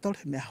kau me nau tole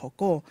mea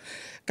hoko.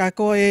 Ka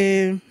ko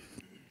e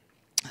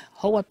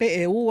hoa pe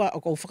e ua o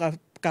ko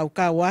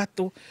whakakau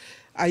atu.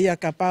 Aia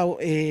ka pau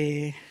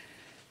e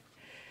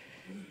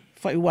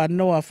foi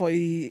wanoa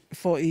foi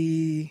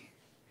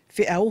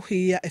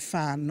whiauhi ia e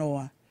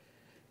whanoa.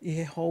 I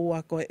he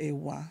hoa ko e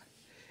ua.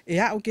 E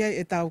au kia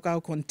e tau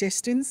kau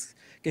contestants,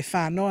 ke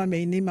whanoa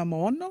mei nima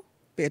moono,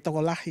 pe e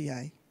toko lahi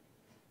ai.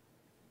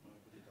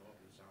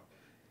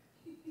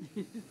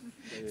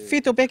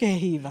 Whito peke he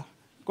hiva.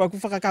 Ko aku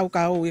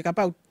whakakau i ka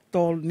pau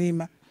tō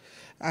nima.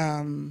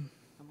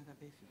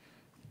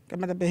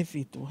 Kamata pehe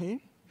whito,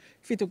 he?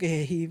 Whito ke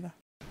he hiva.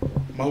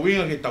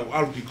 Mawinga ke tau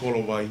alu ki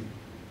kolo vai,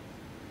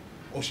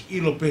 o si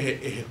ilo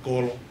pehe e he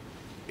kolo,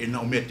 e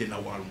nau mea te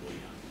nau alu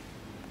moia.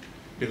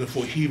 Peke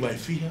foi hiva e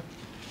whiha,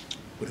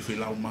 ko te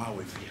whilau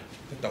mau e whiha,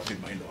 te tau whi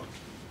mai noa.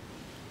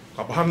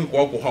 Ka pahangi ko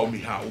au ko hau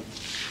mi hau.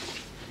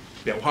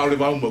 Pea o hau le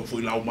wau mau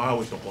whilau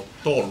mau e toko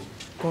tolu.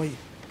 Koi.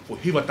 Foi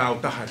hiva tau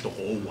taha e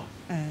toko ua,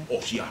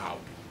 o sia hau.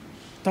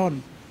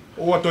 Ton.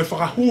 Oa toi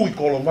whakahui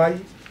kolo vai,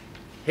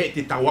 he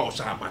te taua o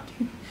sarapati.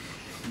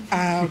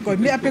 Ko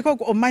mea pe ko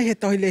o mai he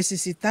tohi le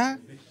sisita,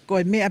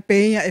 ko mea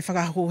pe ia e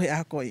whakahuhe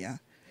a ko ia.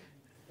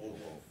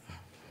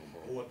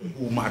 Oa toi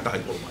hu mata e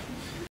kolo mai.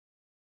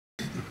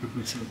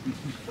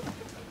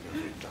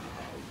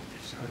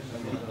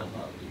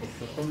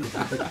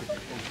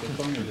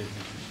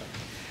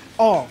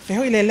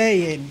 Whehoi le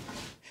leien.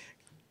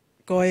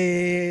 Ko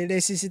e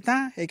le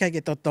sisita, he kai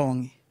ke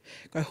totongi.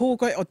 Ko e huu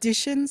koe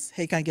auditions,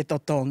 he kai ke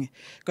totongi.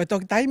 Ko e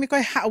toki taimi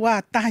koe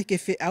hawa tahi ke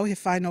whiau he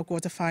final,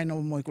 quarter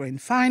final, moi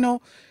grand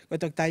final. Ko e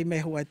toki taimi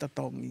e hua e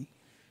totongi.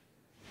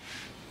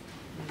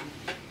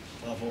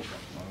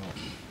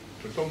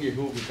 Totongi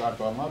hu ki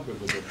katoa mape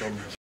ko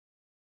totongi.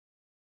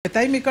 Ko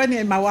taimi koe ni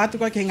e mau atu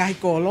koe ke ngahi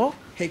kolo,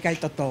 he kai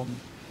totongi.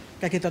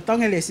 Kai ke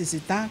totongi le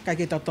sisita, kai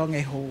ke totongi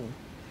e huu.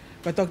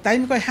 Ko toki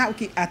taimi koe hau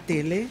ki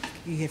atele,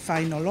 ki he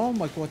final o,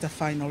 moi quarter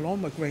final o,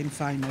 moi grand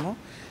final o.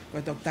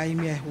 Ko toki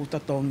taimi e huu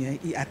totongi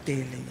i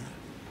atele.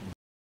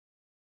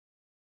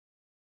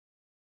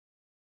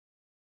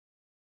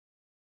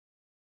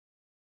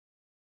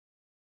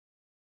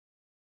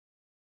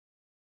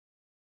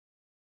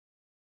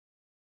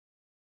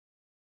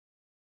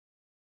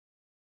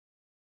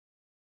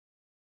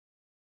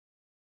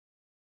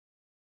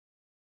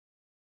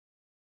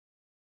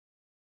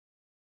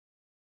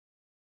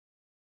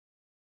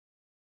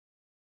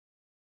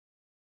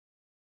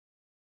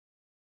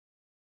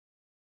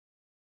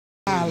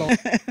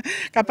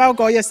 Ka pau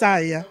ko ia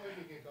saia.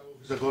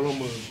 Se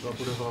kolomo ka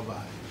pure fa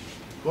vai.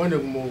 Ko ne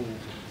mo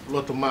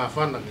loto ma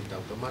fana ki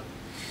tau tamat.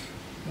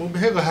 Mo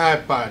behe ka hai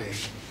pare.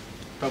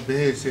 Ta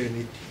behe se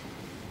niti.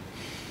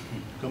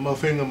 Ka ma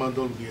fenga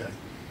mandol ki ai.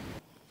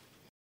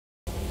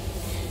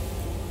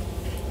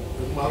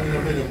 Ma una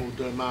mele mo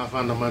to ma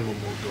fana man mo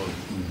to.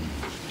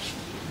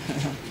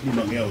 Ni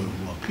mangea o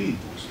mua ki.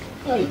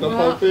 Ai, ka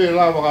pau pe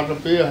lava ka te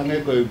pe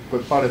hane ko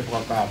pare pa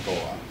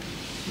katoa.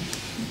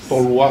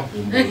 Tolu aku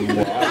mo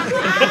lua.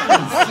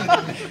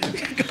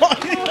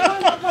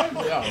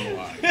 Ya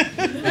lua.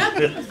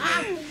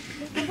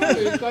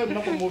 Kai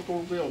mako mo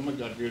tolu pe o ma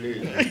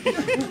jatele.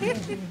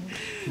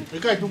 E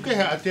kai tu ke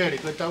ha atere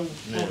ka tau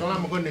ko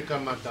la mo ne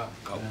kamata.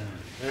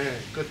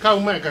 Ka kau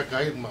mai ka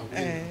kai ma.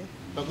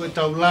 Pa ko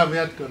tau la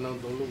veat ka na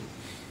dolu.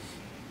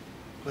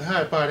 Ko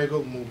hai pare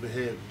ko mo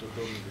behe to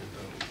dolu de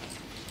tau.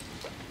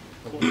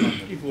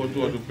 Ki fo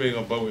tu pega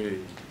pau e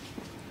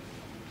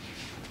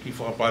ki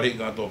whakapare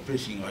ngā toa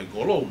pesi ngai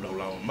kolo nau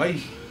lawa mai.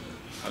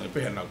 Ane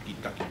pehe nau ki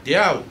taki te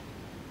au.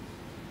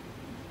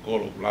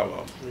 Kolo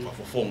lawa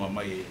whawhonga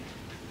mai e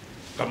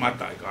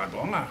kamata e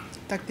kātoa ngā.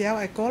 Tak te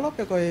au e kolo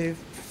pe ko e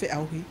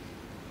whiauhi.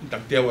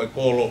 Tak te au e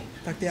kolo.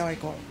 Tak te au e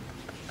kolo.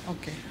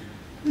 Ok.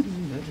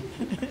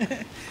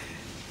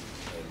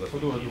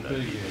 Whakuru atu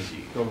peri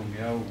e kolo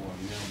nge au o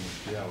ngea mo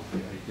te au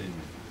ke ai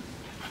tēne.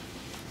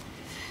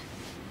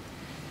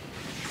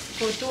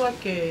 Ko tua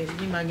ke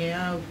lima nge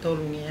au,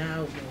 tolu nge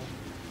au,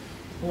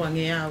 ua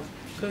nge au.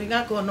 Ko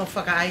inga ko no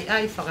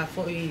whakaai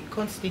whakafoi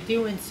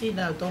constituency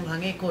na tolu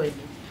hange koe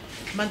ni.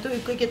 Mantu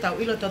i koe ke tau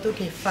ilo tatu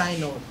ke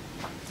final.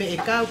 Pe e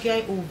kau ki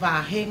ai u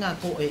wāhenga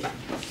koe.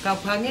 Kau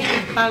pange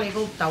i pale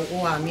kou tau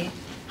oange,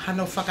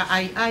 hano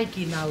whakaai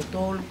ki nau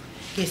tolu,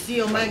 ke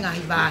sio mai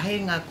ngahi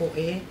wāhenga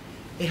koe,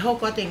 e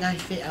hoko ate ngahi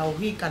whe au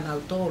hika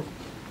nau tolu.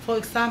 For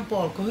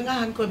example, ko hinga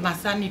han koe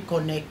Masani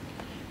Connect,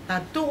 A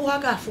tu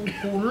haka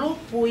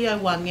fukulupu ia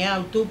wangea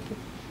tupu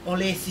o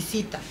le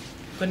sisita.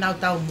 Ko nau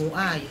tau mu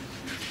ai.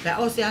 Pe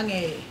o se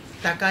ange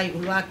takai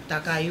uluak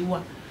takai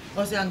ua.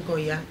 O se ango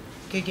ia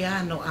ke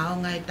ano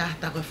aonga e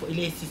tahta ko fu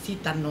le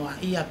sisita noa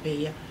ia pe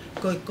ia.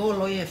 Ko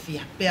kolo ia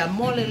fia. Pe a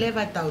mole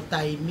leva tau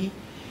taimi.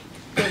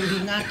 Ko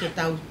uhinga ke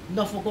tau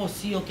nofoko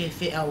sio ke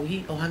fe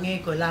auhi. O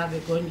hange ko lave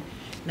ko ni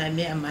na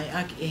mea mai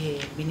aki e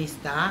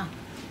minista.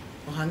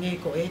 O hange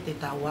ko e te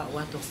tau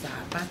wa to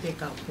sapa te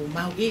ka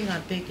kumau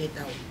inga pe ke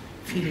tau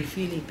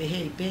fili pe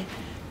hei pe.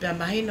 Pe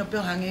mahino pe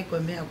hange ko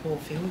mea ko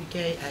fehui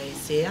ke a e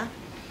sea.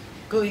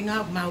 Ko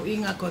inga mau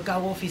inga ko ka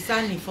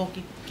ofisani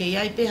foki ke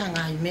iai pe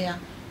hanga i mea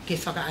ke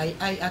whaka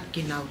ai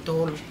aki nau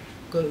tolu.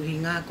 Ko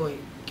inga ko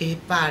ke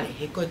pare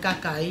he ko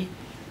kakai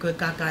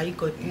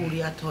ko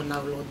puri ato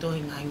nau loto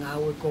inga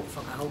ue ko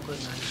whakahau ko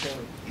inga i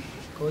tolu.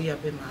 Ko ia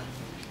pe maru.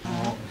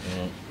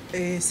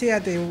 Sea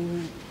te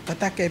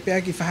tatake pe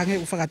aki whahange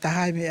u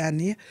Fakataha me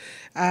ani.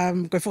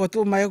 Ko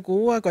whakatu mai o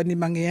kua, ko ni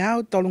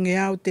mangeau,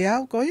 tolungeau te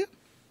au, ko ia?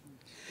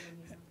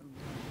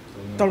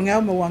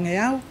 Tolungeau mo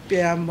wangeau,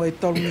 pea mo e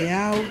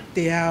tolungeau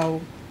te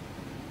au.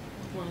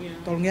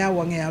 Tolungeau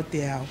wangeau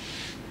te au.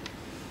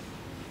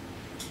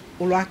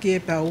 Uloaki e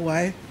pa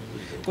ua e.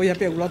 Ko ia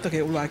pe uloto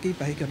ke uloaki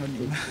pa hika no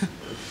nima.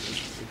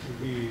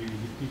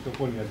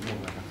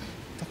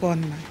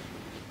 Tokoni mai.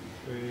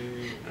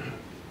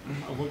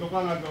 Ako toka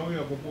nga tau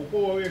ia, ko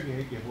popo ia ke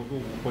heke foto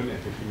kone a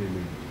te pine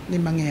mei. Ni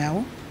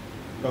mangeau?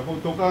 Ako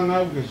toka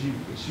nga ke si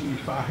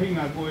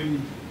whahinga koe ni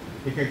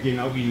heka ke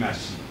nau i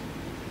nasi.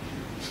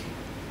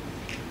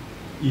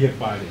 I he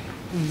pare.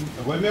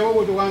 Ako e mea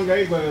wako toka nga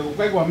o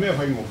kai kua mea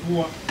whaingo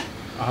fua,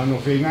 a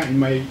hano whenga i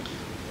mai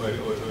o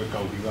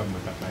kauriwa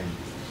matakai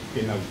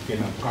ke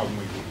nau kau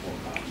mai ko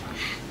kua.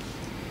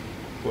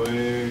 Ko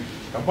e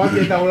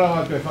kapate tau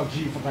lawa te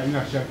whakisi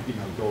whakainasi aki ki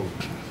nau tolu.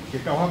 Ke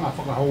tau hanga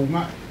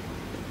whakahounga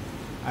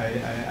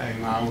ai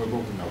ngā ue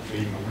koku nau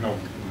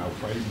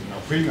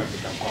whainga ke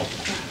tau kau.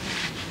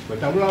 Ko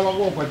tau lawa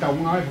ko, ko tau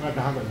ngā e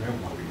Fakataha ka mea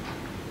ngau inga.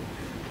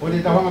 O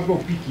te tau hanga pō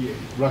piki e,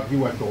 raki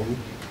ua tolu.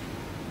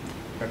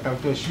 Ka tau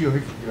tō sio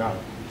hiku ki lawa.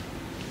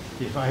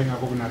 Ke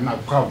whahinga koku na nau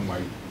kau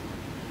mai.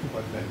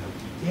 Tuka tai nau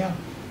ki tea.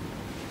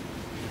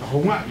 Ka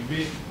honga i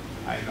be,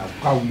 ai nau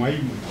kau mai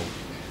mo nau.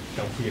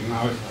 Tau whia ngā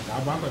e Fakataha.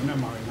 Baka mea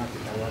mau e ngā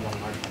ke tau lawa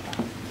ngā e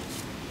Fakataha.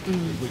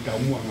 Ko tau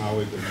mua ngā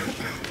oe koe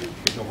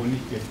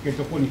ke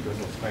toko ni koe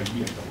no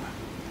FAKAIVIA tonga.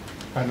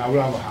 Ka nau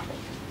lawa hako.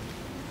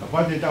 Ka pā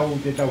te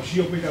tau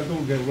sio pe tau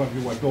tolu te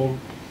uraki ua tolu.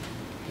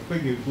 Ko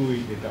peke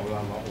kui te tau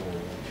lawa o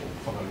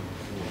whakaluka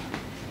fua.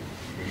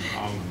 Ko ni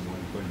aunga mua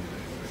ni koe ni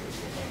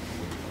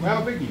koe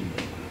hao peki.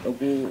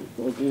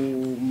 Oku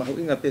mahu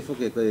inga pe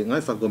foke koe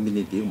ngai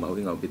Komiti mahu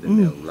inga o pite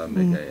mea ula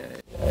me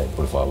kai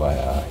pule whawai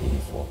a hii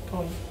fua.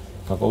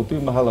 Ka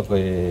koutu mahala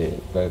koe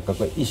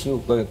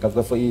isu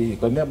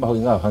koe mea mahu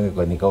inga hange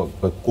koe ni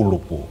koe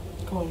kulupu.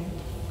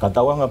 Ka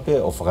tauanga pe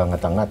o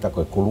whakangatangata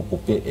koe kulupu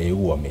pe e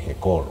ua me he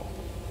kolo.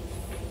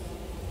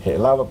 He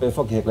lawa pe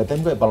whaki he koe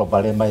taimu koe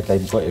palopale mai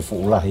taimu koe e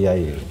fuulahi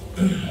ai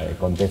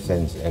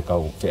contestants e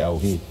kau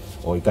whiauhi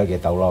o i kai ke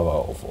tau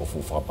lawa o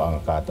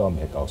whakapanga katoa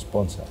me he kau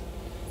sponsor.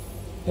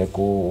 He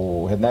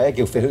na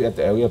eke whehui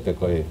atu e uia pe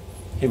koe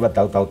hiwa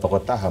tau toko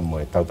taha mo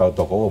e tau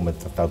toko o me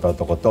tau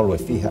toko tolu e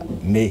whiha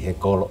me he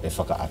kolo e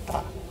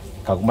whakaata.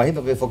 Ka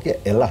kumahino pe whokia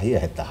e lahia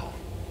he taha.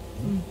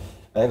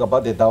 E ka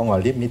pate taonga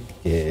limit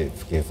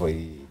ke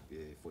whoi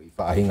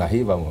whaahinga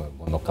hiwa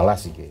mo no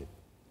kalasi ke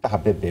taha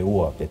pepe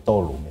ua pe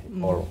tolu me he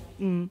kolo.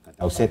 Ka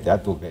tau sete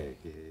atu ke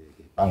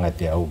panga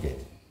te au ke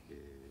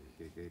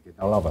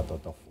tau lawa to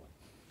tofu.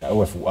 Ka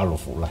ue fu alo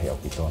fu lahi au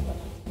kitona.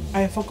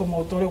 Ai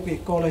whakamotore o ke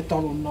kolo e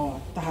tolu noa.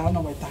 Taha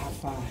ana mai taha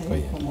wha, he?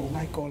 Mo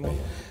ngai kolo.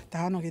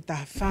 Taha ana ke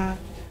taha wha,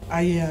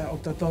 ai o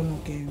tatono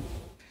ke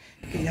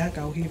ia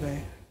kauhiwa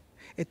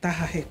e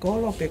taha he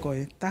kolo pe ko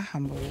e taha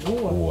mo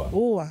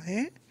ua,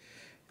 he?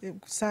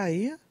 Sa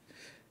ia.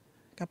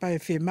 Ka pai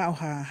whi mau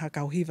ha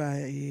kauhiwa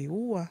e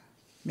ua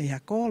me ha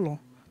kolo.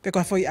 Pe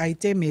ko foi ai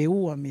te me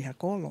ua me ha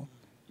kolo.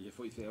 He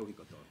foi whiauhi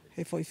katoa.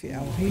 He foi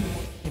whiauhi,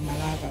 he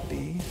malawa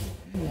pe.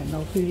 Ia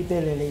nau whiri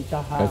tele lei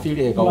taha. Ka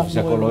whiri e kau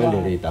fisa kolo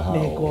ele lei taha o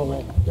me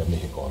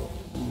he kolo.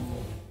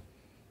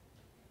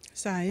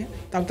 Sa ia.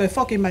 Tau toi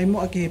whoki mai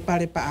mua ki he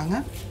pare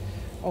paanga.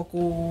 O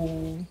ku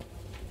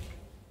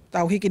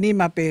tau hiki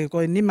nima pe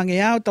koe nima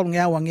ngeau, tolu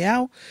ngeau a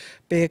ngeau,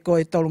 pe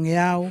koe tolu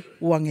ngeau,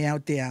 ua ngeau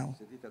te au.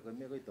 Se tita koe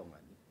mea koe tonga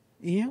ni.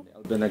 Ia.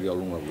 Au pena ki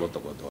olunga uloto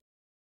kotoa.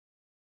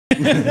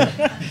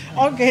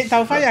 Ok,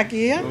 tau whai aki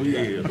ia.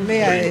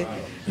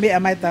 Mea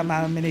mai ta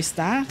ma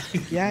minista.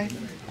 Ia,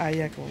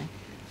 ai ako.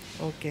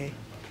 Ok.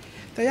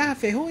 Ta ia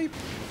whehui.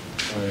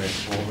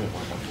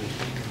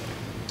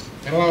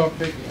 E lawa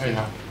peki ai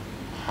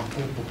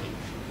hakupu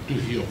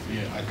tuhi o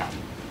fie ai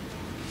tamu.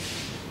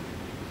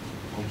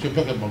 Kau se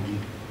peke magi,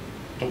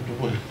 tau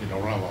tuku he te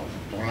rau lawa,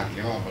 tō la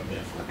ke lawa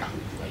mea whakatahu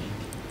ki wai.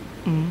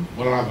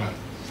 Mo lawa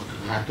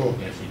whakakato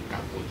mea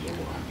whitapu o te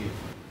olo hake.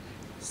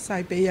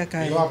 Sai pe ia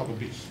kai. E lawa ko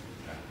bisi.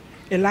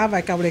 e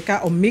lava e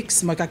kaureka o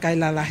mix mo kakai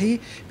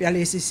lalahi, pe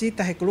ale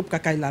sisita he grup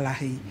kakai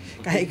lalahi.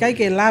 Ka he kai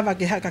ke lava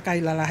ke ha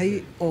kakai lalahi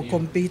o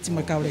Komiti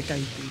mo kaureka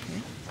ipi.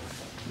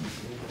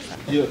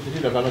 Ia, te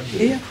hira karaki.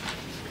 Ia.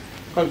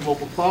 Kai mo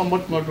ko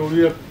whamat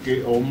matoria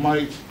ke o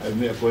mai e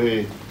mea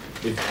koe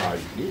e whai.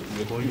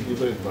 Me koe i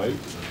koe e whai.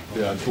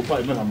 Pea tupa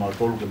i mena maa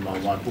tolu ke maa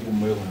wā tuku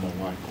mea ko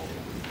maa wā kau.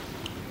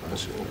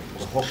 Kasi o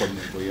hoka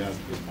me koe ia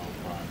ke maa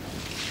whāna.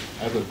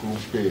 Ai koe kuru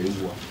pe e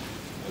ua.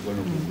 Ai koe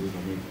no kuru ina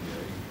meki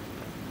ai.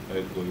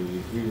 Ai koe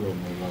hiro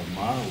me lau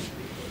maa u.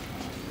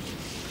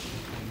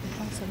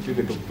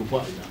 Tike tupa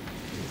ina.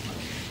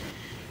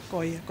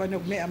 Koe no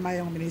mea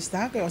mai o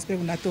minista, koe ospe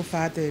una tu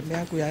whāte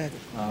mea kuia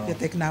te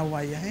teknau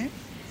ai, he?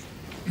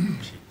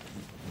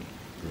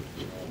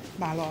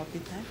 Malo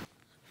apita.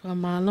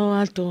 Whamalo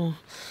ato.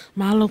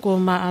 Malo ko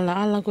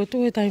maala ko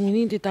tu e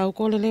taimini te tau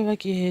kole lewa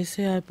ki he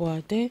sea e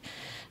poate.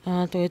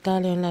 To e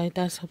tale o lai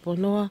tasa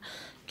ponoa.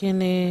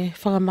 Kene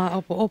whakama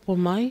opo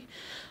mai.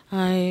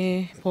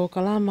 Ai po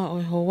kalama o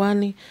e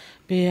howani.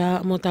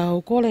 Pea mo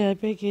tau kole ai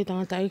peki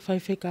tangata ik whai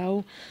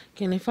whekau.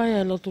 Kene whai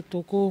ai lotu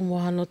tuku mo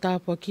hano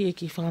tāpua ki e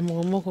ki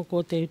whakamoko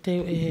ko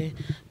teu e he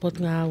pot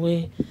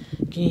ngāwe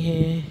ki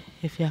he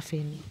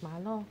whiawhini.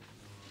 Malo.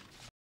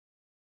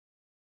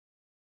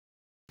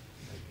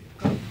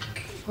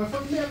 Koe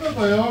whamea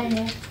koe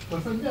ongo, koe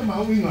whamea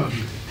mahu inga.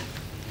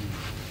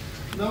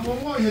 Nā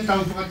mongo i he tau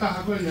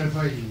whakataha koe nei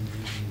whai.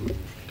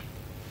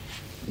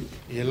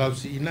 I he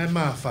lausi i nei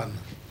maawhana.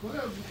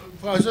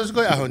 Whaasas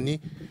koe aho ni,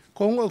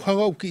 ko ungo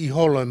kangau ki i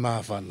holo i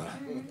maawhana.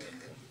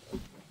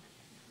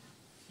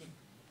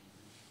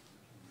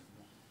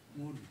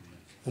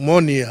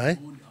 Umoni ai.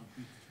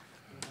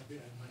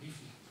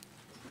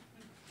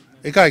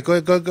 E kai,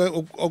 koe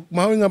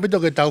mahu inga pito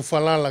ke tau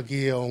whalala ki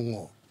he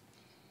ongo.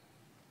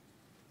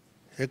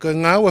 E koe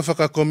ngau e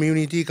whaka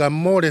community ka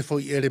more fo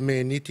i ere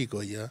me niti ko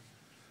ia.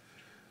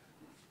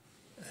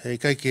 He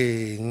kai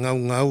ke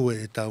ngau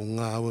e tau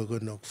ngau e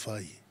koe nok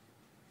whai.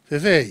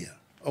 Whewhea.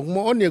 O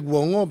mo oni e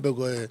guongo pe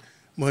koe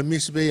mo he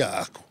mispe ia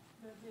ako.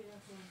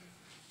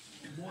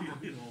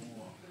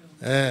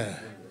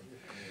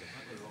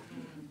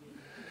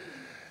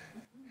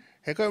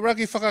 He koe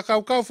raki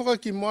whakakaukau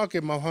whakaki moa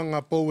ke mauhanga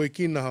pou e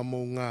kina ha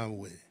mou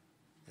ngau e.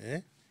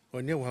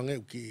 Koe neu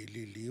hange uki i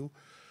liliu.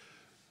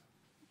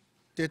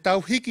 Te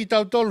tau hiki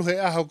tau tolu he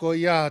aho ko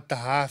ia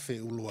tahawhe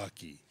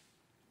uluaki.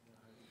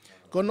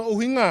 Kono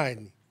uhinga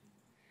ni.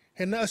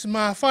 He na as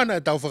maawhana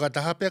e tau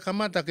whakataha pia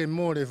kamata ke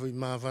more fui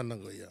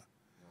maawhana ko ia.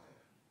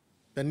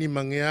 Pia ni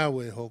mange au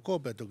e hoko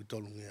pia toki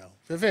tolu nge au.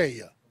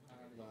 Whewhea.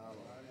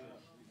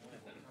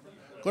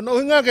 Kono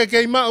uhinga ke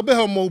kei mao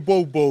beho mou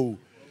bou.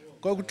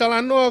 Ko kutala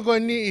noa ko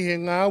ni i he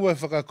ngā au e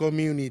whaka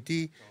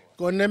community.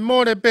 Ko ne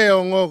more pe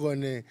o ngō ko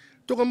ne.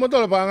 Tuko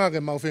motola pa anga ke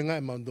mau whenga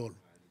e maundolo.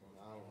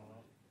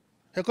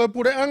 He koe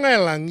pure anga e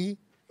langi,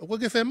 o koe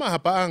ke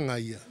whemaha pa anga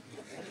ia.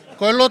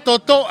 Koe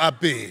loto to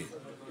ape.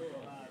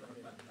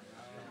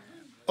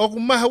 O ku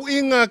mahu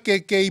inga ke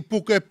i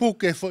puke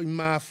fo i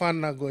maa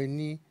whana koe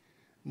ni,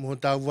 mo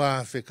tau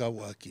wā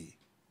whekau aki.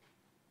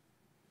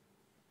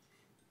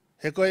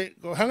 He koe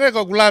hange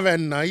koe kulawe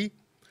nai,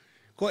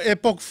 koe e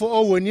pok fo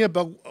au e nia,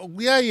 pa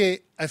kuiai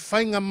e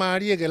whainga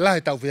maari e ke lahe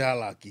tau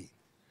whihala aki.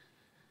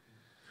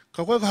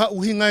 Ka koe ka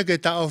uhinga e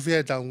ke tau whia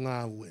e tau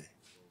ngā ue.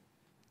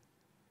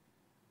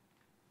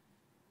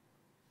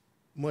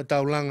 Mo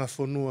tau langa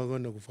whanua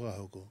kone ku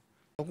whakahoko.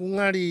 Ku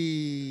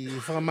ngari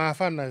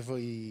whakamawhana e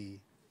i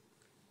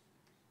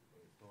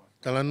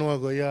talanoa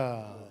ko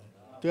ia.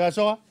 Tu ia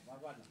soa?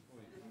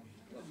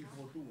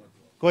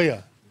 Ko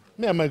ia?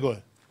 Mea mai koe?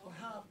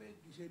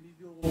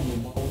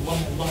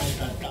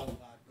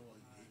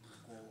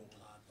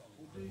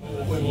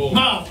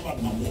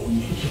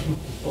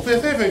 O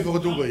whewhewhe i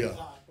whakatuko ia?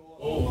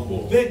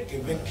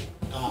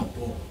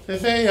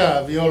 Whewhe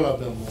ia viola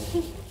pe mo.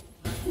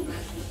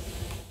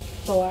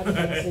 O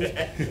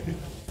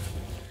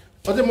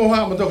te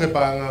moha ma toke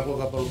pānga ko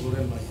ka paru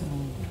mai.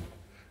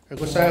 E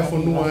ko saia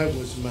whanua e ko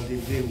si mati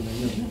veu na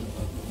ia.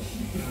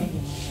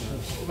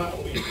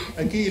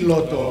 Aki i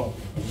loto.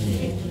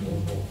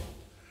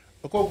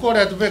 O ko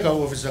kore atu peka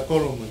ua whisa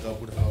kolo me ka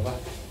pura hawa.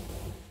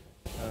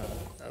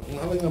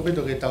 Nga inga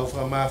pito ke tau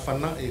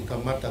whakamawhana e ka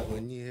mata ko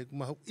ni. He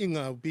kumahu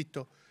inga au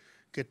pito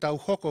ke tau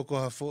hoko ko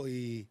ha fo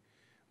i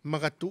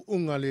makatu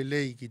unga le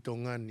lei ki tō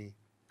ngani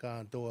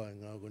ka toa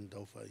ngā koni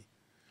tau whai.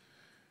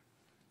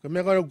 Ka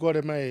mea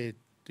kore mai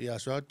te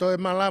aso, to e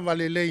malawa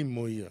le lei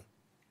mo ia.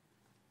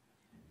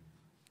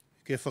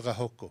 Ke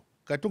whakahoko.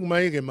 Ka tuku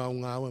mai ke mau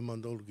ngā aue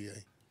mandolu ki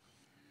ai.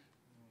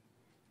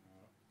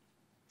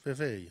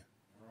 Whewhe ia.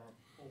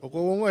 O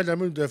ko wongo e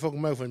tamu te whaku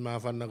mai whai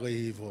mawhana ko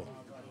i hifo.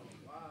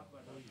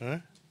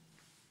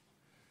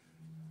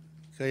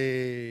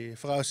 Kei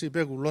whakasi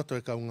peku loto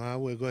e kau ngā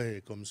aue ko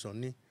he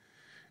komsoni.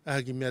 Aha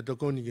ki mea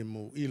tokoni ke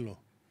mou ilo.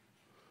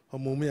 Ho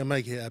mou mea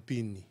mai ke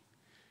apini.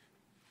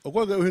 O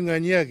koe ka uhinga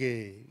nia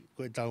ke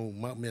koe tau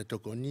mea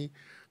toko ni,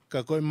 ka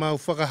koe mau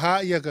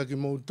whakahaia ka ki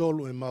mou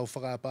tolu e mau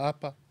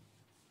whakaapa-apa,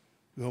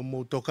 ki ho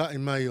mou toka i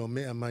mai o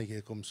mea mai ke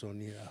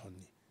komsoni e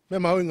ahoni.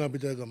 Mea mau inga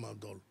pita e ka mau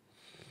tolu.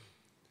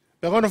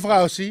 Pero kono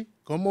whakaosi,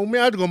 ko mou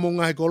mea atu ko mou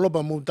ngahi ko lopa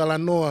mou tala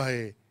noa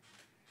he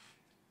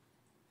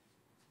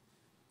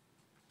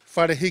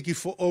whare hiki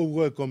fo au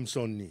goe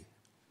komsoni.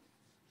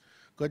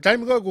 Ko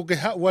taimi koe ko ke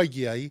hawai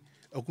ki ai,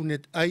 o kune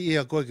ai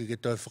ea koe ke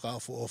toi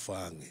whakaofo o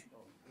whaange.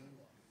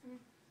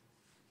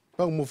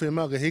 Pau mo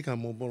whema ke hika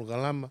mou polo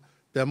kalama,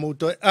 pia mou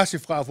toi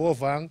asi whakaofo o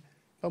whaange,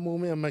 pa mou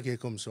mea mai ke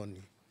komsoni.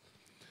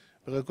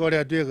 Pero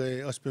kore atu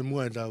e ospe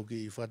mua e tau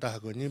ki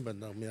whataha ko nipa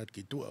tau mea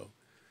ki tuau.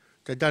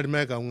 Kai tari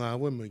mea ka ngā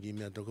ue mo ki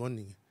mea to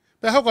koningi.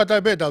 Pe hauka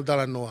tai pe tau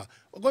tala noa.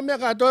 O ko mea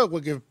ka toi koe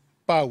ke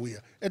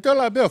pauia. E te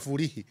ola bea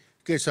furihi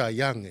ke sa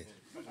yange.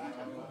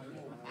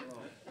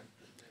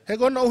 He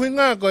kona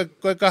uhinga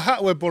koe ka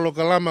haue polo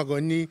kalama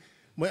koe ni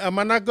mo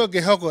amanako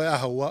ke hoko e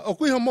ahaua. O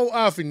kuiho mou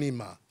awhi ni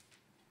maa.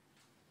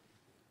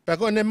 Pe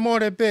koe ne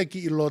more pe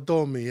ki ilo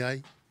tōmi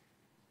ai.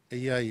 E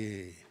iai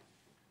e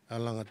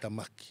alanga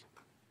tamaki.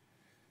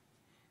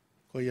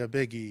 Koe ia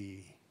pe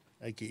ki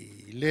ai ki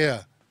lea.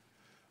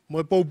 Mo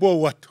e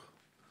pou atu.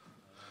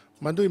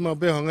 Mandui mau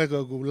beho ngai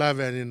ko ku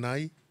lawe ane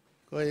nai.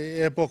 Ko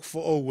e pok fo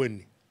o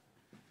weni.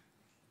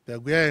 Pea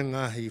kuia e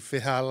ngahi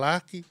wheha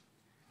laki.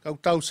 Kau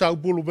tau sau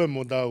bulu be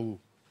mo tau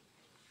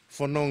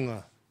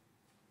whanonga.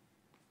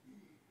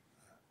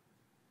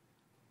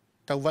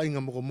 Tau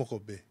wainga moko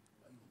be.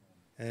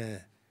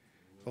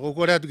 Ko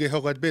kore atu ke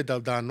hoko be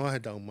tau tānoa he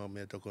tau mau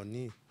mea toko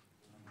ni.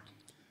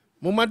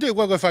 Mo mati e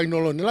koe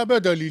whainolo ni la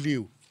bea tau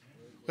liliu.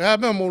 Koe ha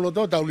mea moulo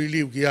tau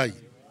liliu ki ai.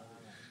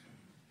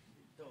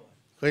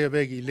 Kaya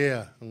begi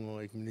lea ngo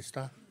ek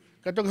minister.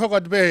 Katok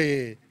hokat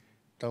be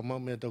tau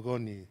mau me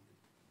tokoni.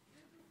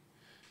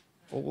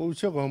 O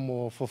usioko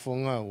mo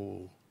fofonga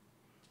o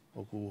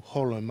ku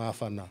holo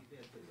mafana.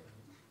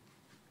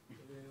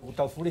 O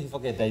tau furi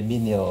whake tai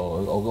mini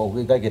o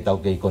kai ke tau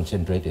kei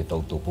concentrate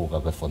tau tupu ka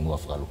kai whanua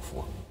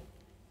whakalukfua.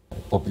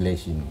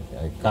 Population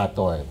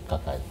katoa e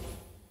kakai.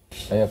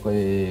 Ea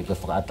koe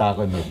whakaata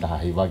koe me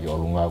taha hiwagi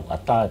o lunga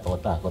ata e tō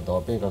taha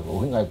kotoa pe ka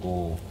uhinga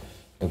ku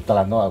e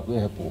tala noa ku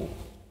e ku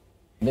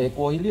me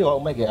ko hili o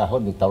mai ke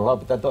ahon tau la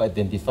pita to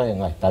identify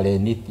ngai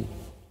taleniti.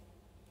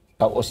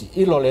 Tau osi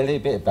ilo lele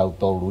pe tau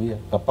toluia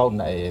ka pau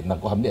na e na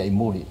ko hame ai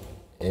muri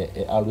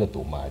e alu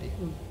tu mari.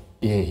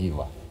 I he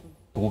hiwa.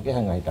 Ko ke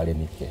ngai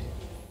taleniti.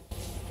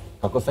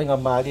 Ka ko fenga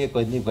mari ko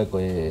ni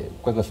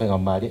ko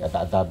fenga mari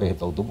ata pe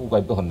tau tu ko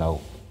pe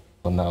honau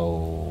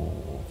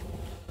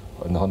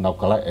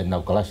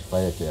kala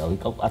fai ke au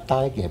ka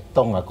ata ke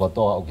tonga ko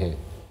to o ke.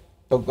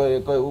 To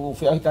ko u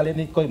fi ai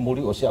taleniti ko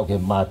muri o sia o ke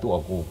matu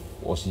aku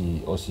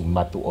osi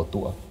matu o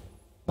tua.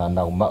 Na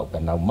nau mau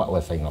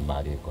e whainga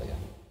mari ko ia.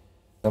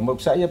 Na mo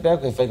sa ia pe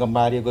ko whainga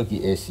mari ko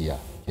ki Asia,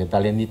 ke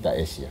talenita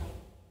Asia.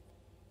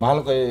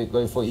 Mahalo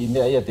ko fo i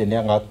mea ia te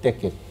nea ngā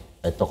teke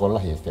e toko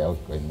lahi e whea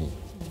ko ni.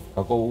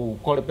 Ka ko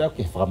kore pe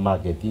ke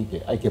whakamake ke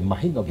ai ke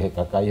mahino ke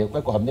kakai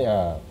ko ko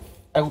mea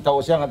ai tau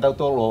sianga tau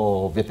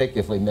tolo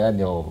veteke fo i mea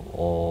ni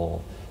o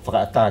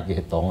whakaatake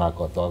he tonga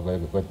ko to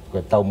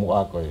ko tau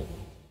mua ko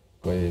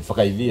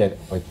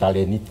FAKAIVIA o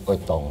TALENITI o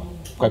Tonga.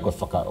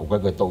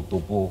 Koe tau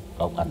tupu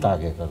kau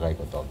atake kakai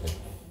ko toke.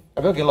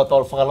 Ape ke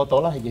loto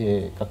whakaloto lahi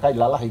ke kakai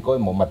lalahi koe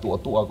mo matu o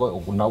tua koe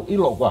o kunau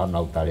ilo koe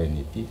hanau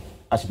TALENITI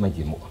asi mai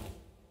ki mua.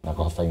 Na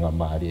ko whainga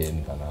mahari e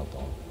ni kanau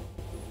tonga.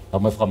 Ka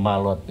mai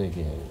whakamalo ate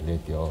ke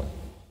lete o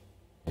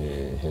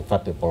he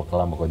whate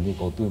polokalama ko ni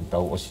ko tu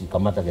tau osi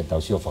kamata ke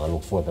tau sio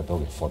whakalukfua tato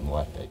ke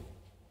whonua ate.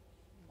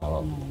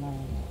 Alo.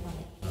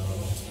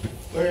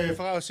 Koe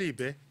whakaosi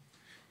pe.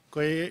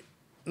 Koe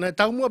na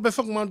tau mua pe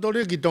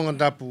whakamantori ki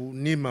Tongatapu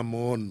nima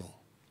mo ono.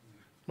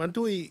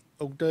 Mantui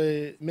o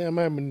te mea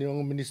mai mani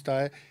o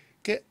minister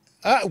ke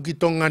a uki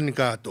tongani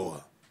katoa.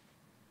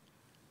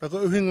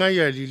 Pako uhinga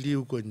ia li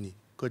liu koe ni,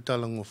 koe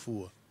talango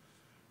fua.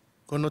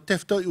 Kono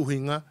tefto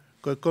uhinga,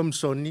 koe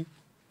komsoni,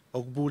 o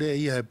kupure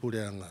ia he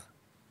pureanga.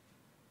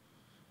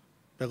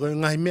 Pako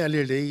ngahi mea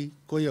lelei,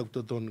 koe au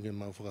totonu ke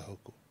mau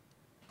whakahoko.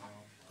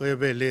 Koe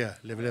be lea,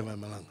 le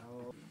malanga.